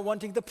Lord without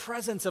wanting the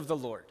presence of the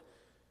Lord.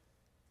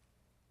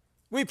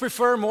 We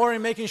prefer more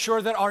in making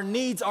sure that our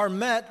needs are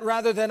met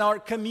rather than our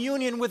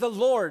communion with the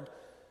Lord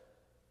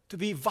to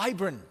be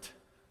vibrant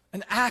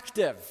and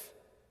active.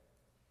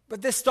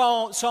 But this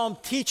psalm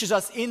teaches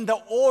us in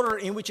the order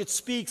in which it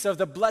speaks of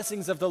the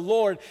blessings of the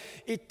Lord.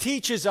 It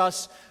teaches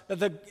us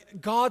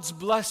that God's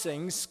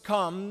blessings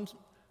come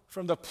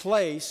from the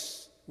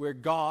place where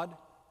God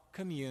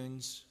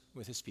communes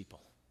with his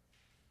people.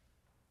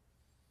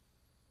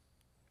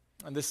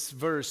 And this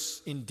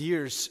verse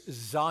endears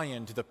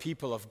Zion to the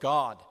people of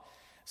God,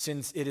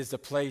 since it is the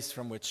place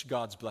from which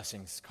God's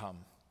blessings come.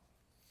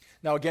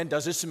 Now again,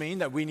 does this mean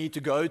that we need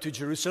to go to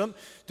Jerusalem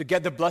to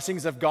get the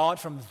blessings of God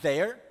from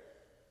there?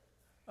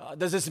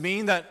 Does this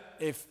mean that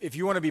if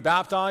you want to be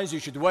baptized, you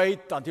should wait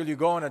until you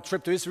go on a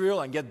trip to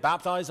Israel and get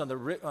baptized on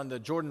the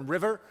Jordan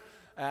River,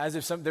 as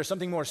if there's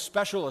something more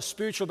special or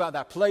spiritual about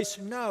that place?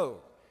 No.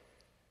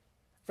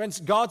 Friends,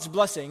 God's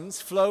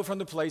blessings flow from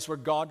the place where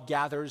God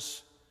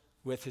gathers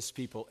with his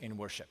people in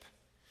worship,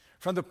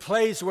 from the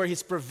place where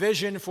his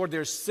provision for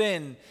their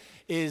sin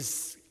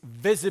is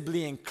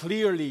visibly and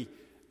clearly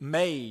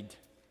made.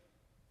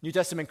 New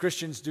Testament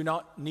Christians do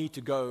not need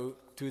to go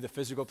to the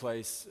physical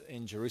place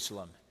in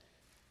Jerusalem.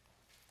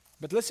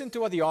 But listen to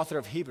what the author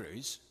of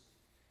Hebrews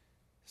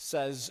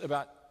says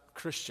about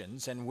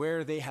Christians and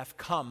where they have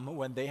come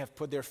when they have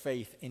put their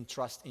faith and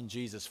trust in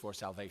Jesus for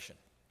salvation.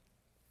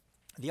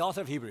 The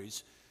author of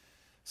Hebrews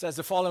says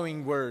the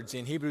following words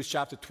in Hebrews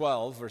chapter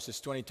 12, verses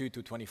 22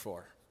 to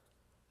 24.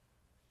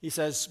 He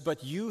says,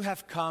 "But you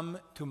have come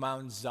to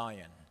Mount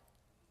Zion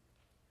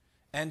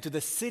and to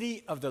the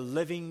city of the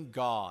living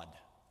God,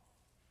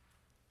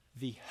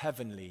 the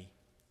heavenly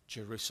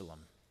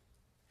Jerusalem,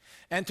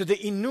 and to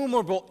the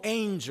innumerable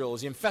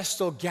angels in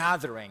festal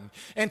gathering,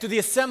 and to the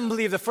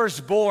assembly of the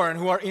firstborn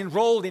who are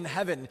enrolled in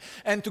heaven,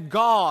 and to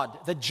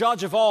God, the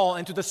judge of all,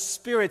 and to the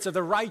spirits of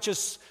the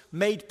righteous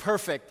made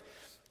perfect,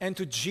 and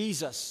to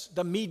Jesus,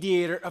 the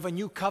mediator of a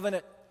new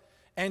covenant,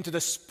 and to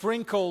the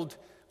sprinkled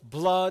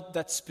blood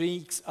that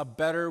speaks a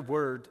better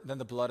word than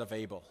the blood of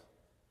Abel."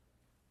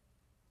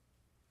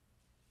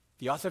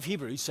 The author of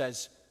Hebrews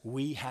says,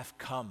 we have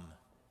come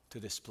to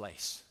this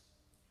place.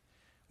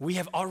 We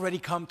have already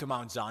come to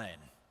Mount Zion.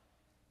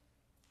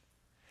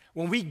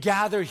 When we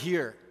gather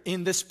here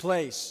in this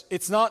place,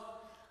 it's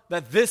not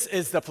that this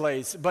is the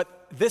place,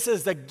 but this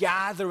is the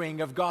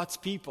gathering of God's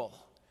people.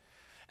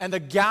 And the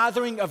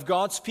gathering of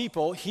God's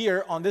people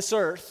here on this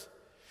earth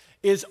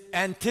is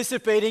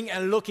anticipating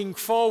and looking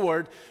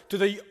forward to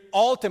the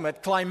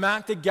ultimate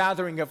climactic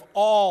gathering of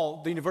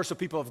all the universal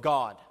people of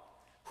God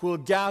who will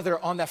gather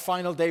on that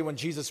final day when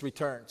Jesus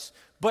returns.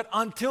 But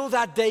until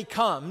that day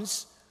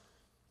comes,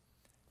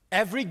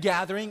 every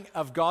gathering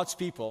of God's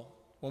people,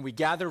 when we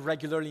gather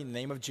regularly in the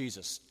name of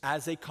Jesus,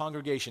 as a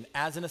congregation,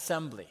 as an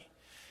assembly,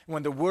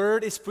 when the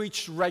word is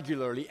preached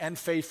regularly and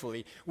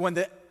faithfully, when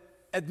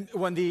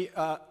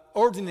the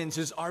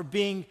ordinances are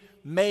being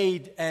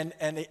made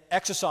and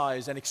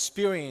exercised and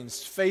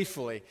experienced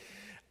faithfully,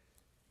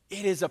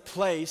 it is a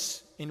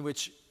place in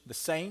which the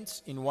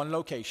saints in one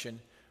location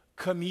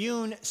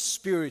commune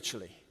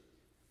spiritually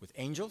with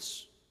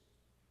angels,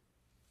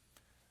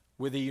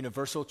 with the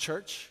universal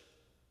church,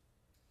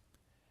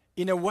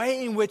 in a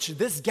way in which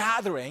this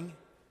gathering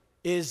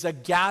is a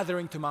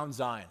gathering to Mount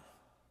Zion.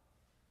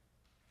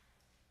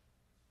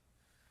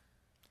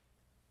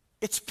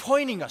 It's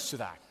pointing us to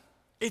that.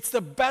 It's the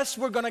best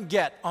we're going to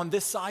get on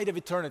this side of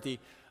eternity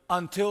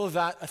until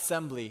that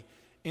assembly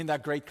in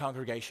that great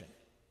congregation.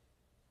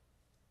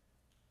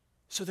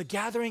 So the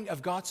gathering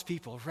of God's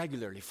people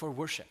regularly for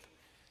worship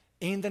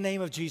in the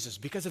name of Jesus,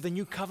 because of the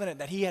new covenant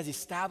that he has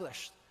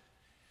established,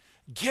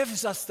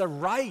 gives us the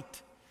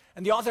right.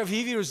 And the author of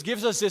Hebrews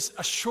gives us this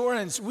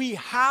assurance: we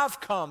have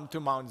come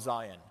to Mount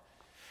Zion.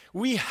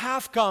 We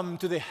have come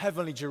to the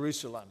heavenly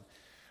Jerusalem.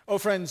 Oh,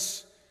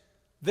 friends,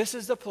 this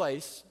is the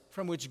place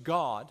from which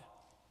God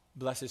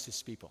blesses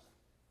his people.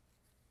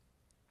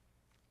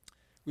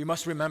 We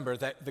must remember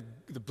that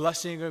the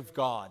blessing of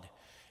God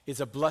is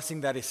a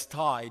blessing that is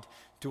tied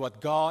to what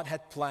God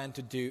had planned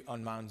to do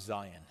on Mount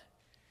Zion,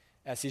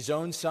 as his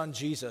own son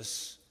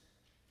Jesus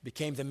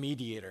became the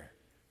mediator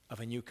of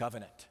a new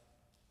covenant.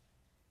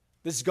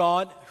 This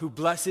God who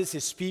blesses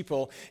his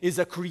people is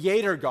a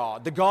creator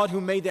God, the God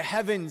who made the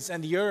heavens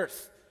and the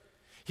earth.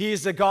 He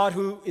is the God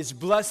who is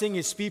blessing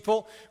his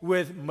people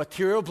with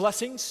material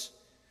blessings,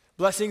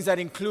 blessings that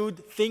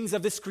include things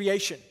of this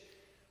creation.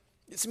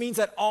 This means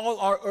that all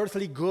our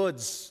earthly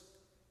goods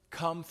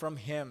come from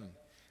him.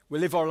 We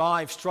live our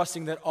lives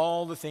trusting that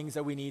all the things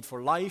that we need for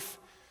life,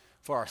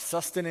 for our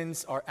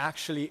sustenance, are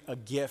actually a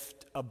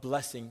gift, a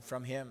blessing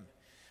from him.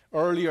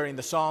 Earlier in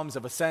the Psalms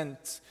of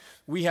Ascent,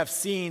 we have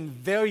seen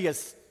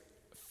various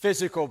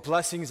physical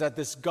blessings that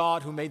this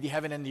God who made the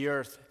heaven and the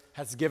earth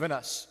has given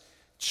us.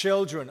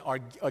 Children are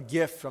a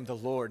gift from the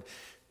Lord.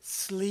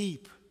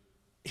 Sleep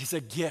is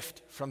a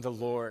gift from the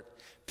Lord.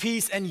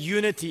 Peace and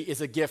unity is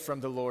a gift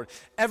from the Lord.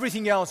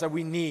 Everything else that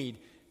we need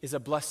is a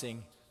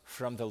blessing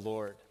from the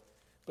Lord.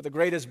 But the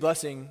greatest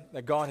blessing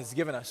that God has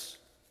given us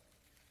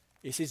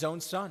is His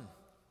own Son.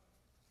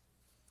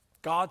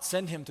 God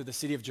sent Him to the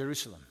city of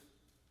Jerusalem.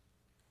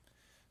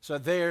 So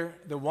there,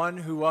 the one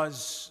who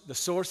was the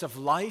source of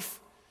life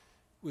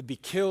would be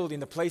killed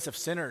in the place of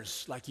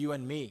sinners like you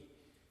and me.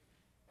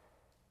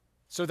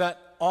 So that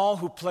all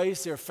who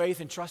place their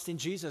faith and trust in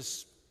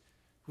Jesus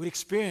would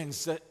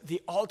experience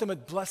the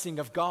ultimate blessing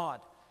of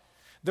God.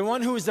 The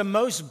one who is the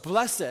most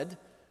blessed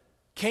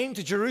came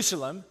to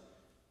Jerusalem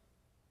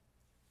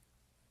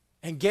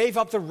and gave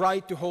up the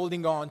right to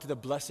holding on to the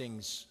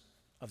blessings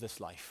of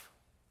this life.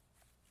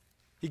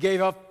 He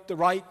gave up the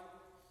right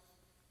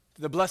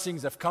to the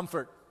blessings of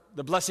comfort,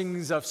 the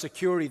blessings of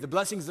security, the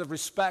blessings of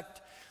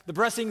respect, the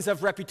blessings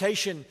of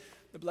reputation,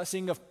 the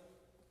blessing of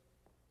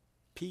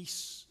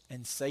peace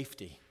and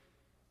safety,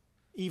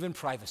 even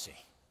privacy.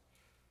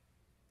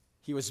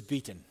 He was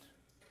beaten,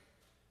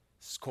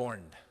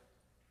 scorned,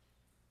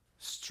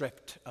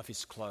 stripped of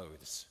his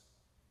clothes,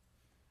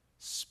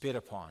 spit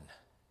upon,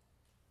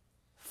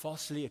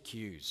 falsely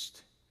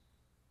accused.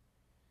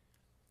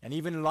 And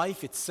even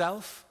life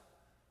itself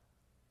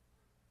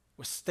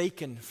was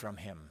taken from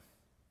him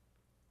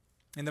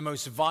in the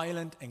most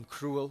violent and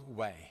cruel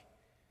way,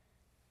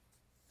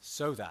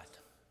 so that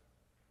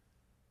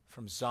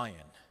from Zion,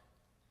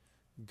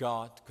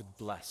 God could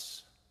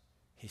bless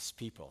His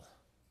people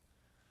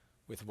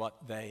with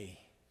what they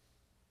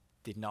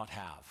did not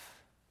have,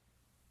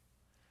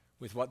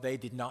 with what they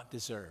did not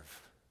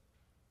deserve.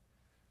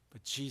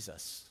 But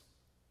Jesus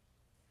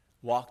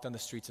walked on the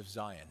streets of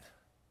Zion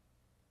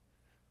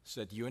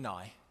so that you and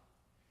I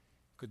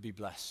could be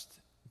blessed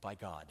by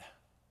God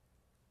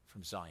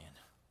from Zion.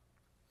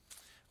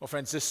 Well,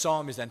 friends, this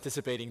psalm is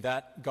anticipating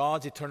that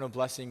God's eternal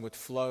blessing would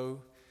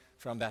flow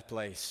from that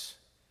place.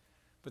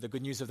 But the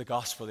good news of the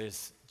gospel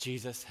is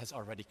Jesus has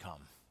already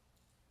come.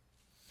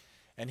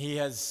 And He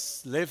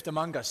has lived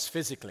among us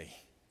physically.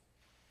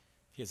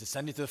 He has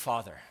ascended to the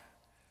Father.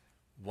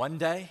 One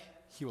day,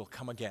 He will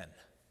come again.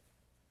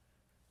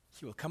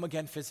 He will come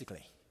again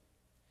physically.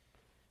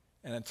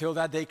 And until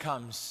that day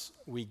comes,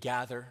 we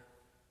gather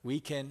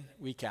week in,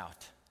 week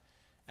out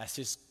as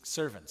His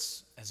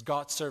servants, as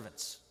God's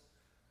servants,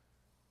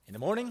 in the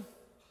morning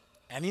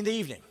and in the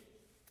evening.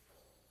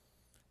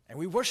 And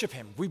we worship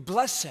Him, we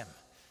bless Him,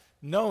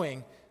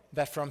 knowing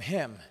that from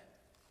Him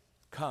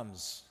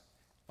comes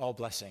all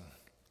blessing.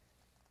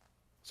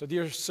 So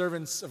dear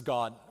servants of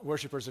God,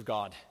 worshipers of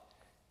God,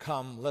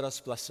 come, let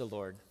us bless the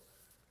Lord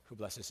who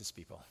blesses His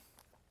people.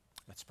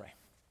 Let's pray.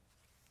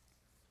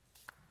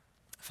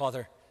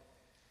 Father,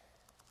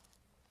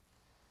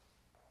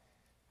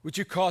 would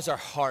You cause our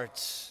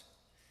hearts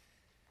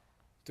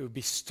to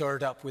be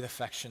stirred up with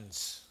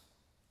affections,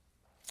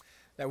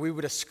 that we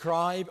would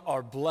ascribe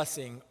our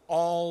blessing,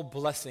 all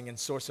blessing and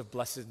source of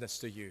blessedness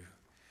to You.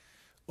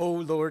 Oh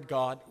Lord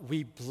God,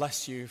 we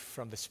bless You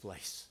from this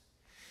place.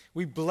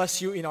 We bless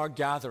You in our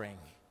gathering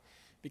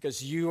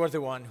because You are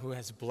the one who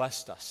has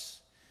blessed us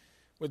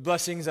with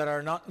blessings that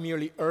are not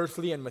merely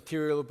earthly and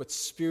material, but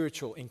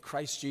spiritual in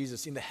Christ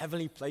Jesus, in the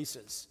heavenly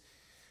places.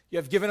 You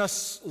have given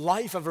us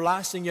life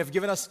everlasting. You have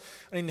given us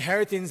an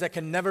inheritance that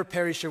can never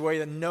perish away,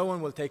 that no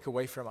one will take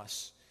away from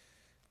us.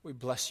 We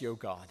bless You, O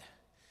God,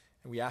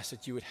 and we ask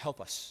that You would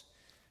help us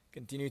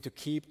continue to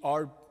keep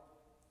our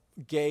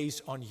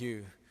gaze on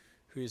You,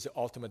 who is the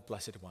ultimate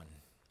blessed one.